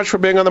 Thanks so much for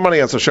being on the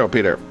Money Answer Show,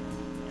 Peter.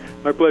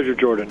 My pleasure,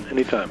 Jordan.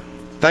 Anytime.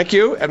 Thank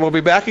you, and we'll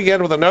be back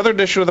again with another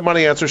edition of the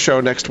Money Answer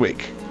Show next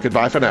week.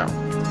 Goodbye for now.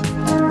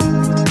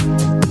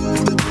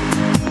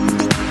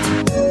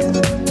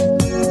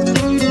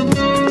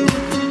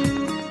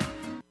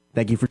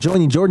 Thank you for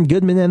joining Jordan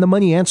Goodman and the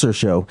Money Answer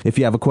Show. If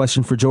you have a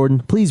question for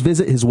Jordan, please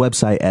visit his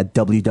website at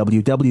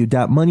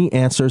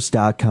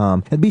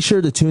www.moneyanswers.com. And be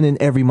sure to tune in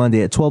every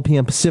Monday at 12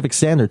 p.m. Pacific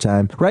Standard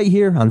Time right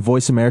here on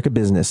Voice America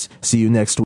Business. See you next week.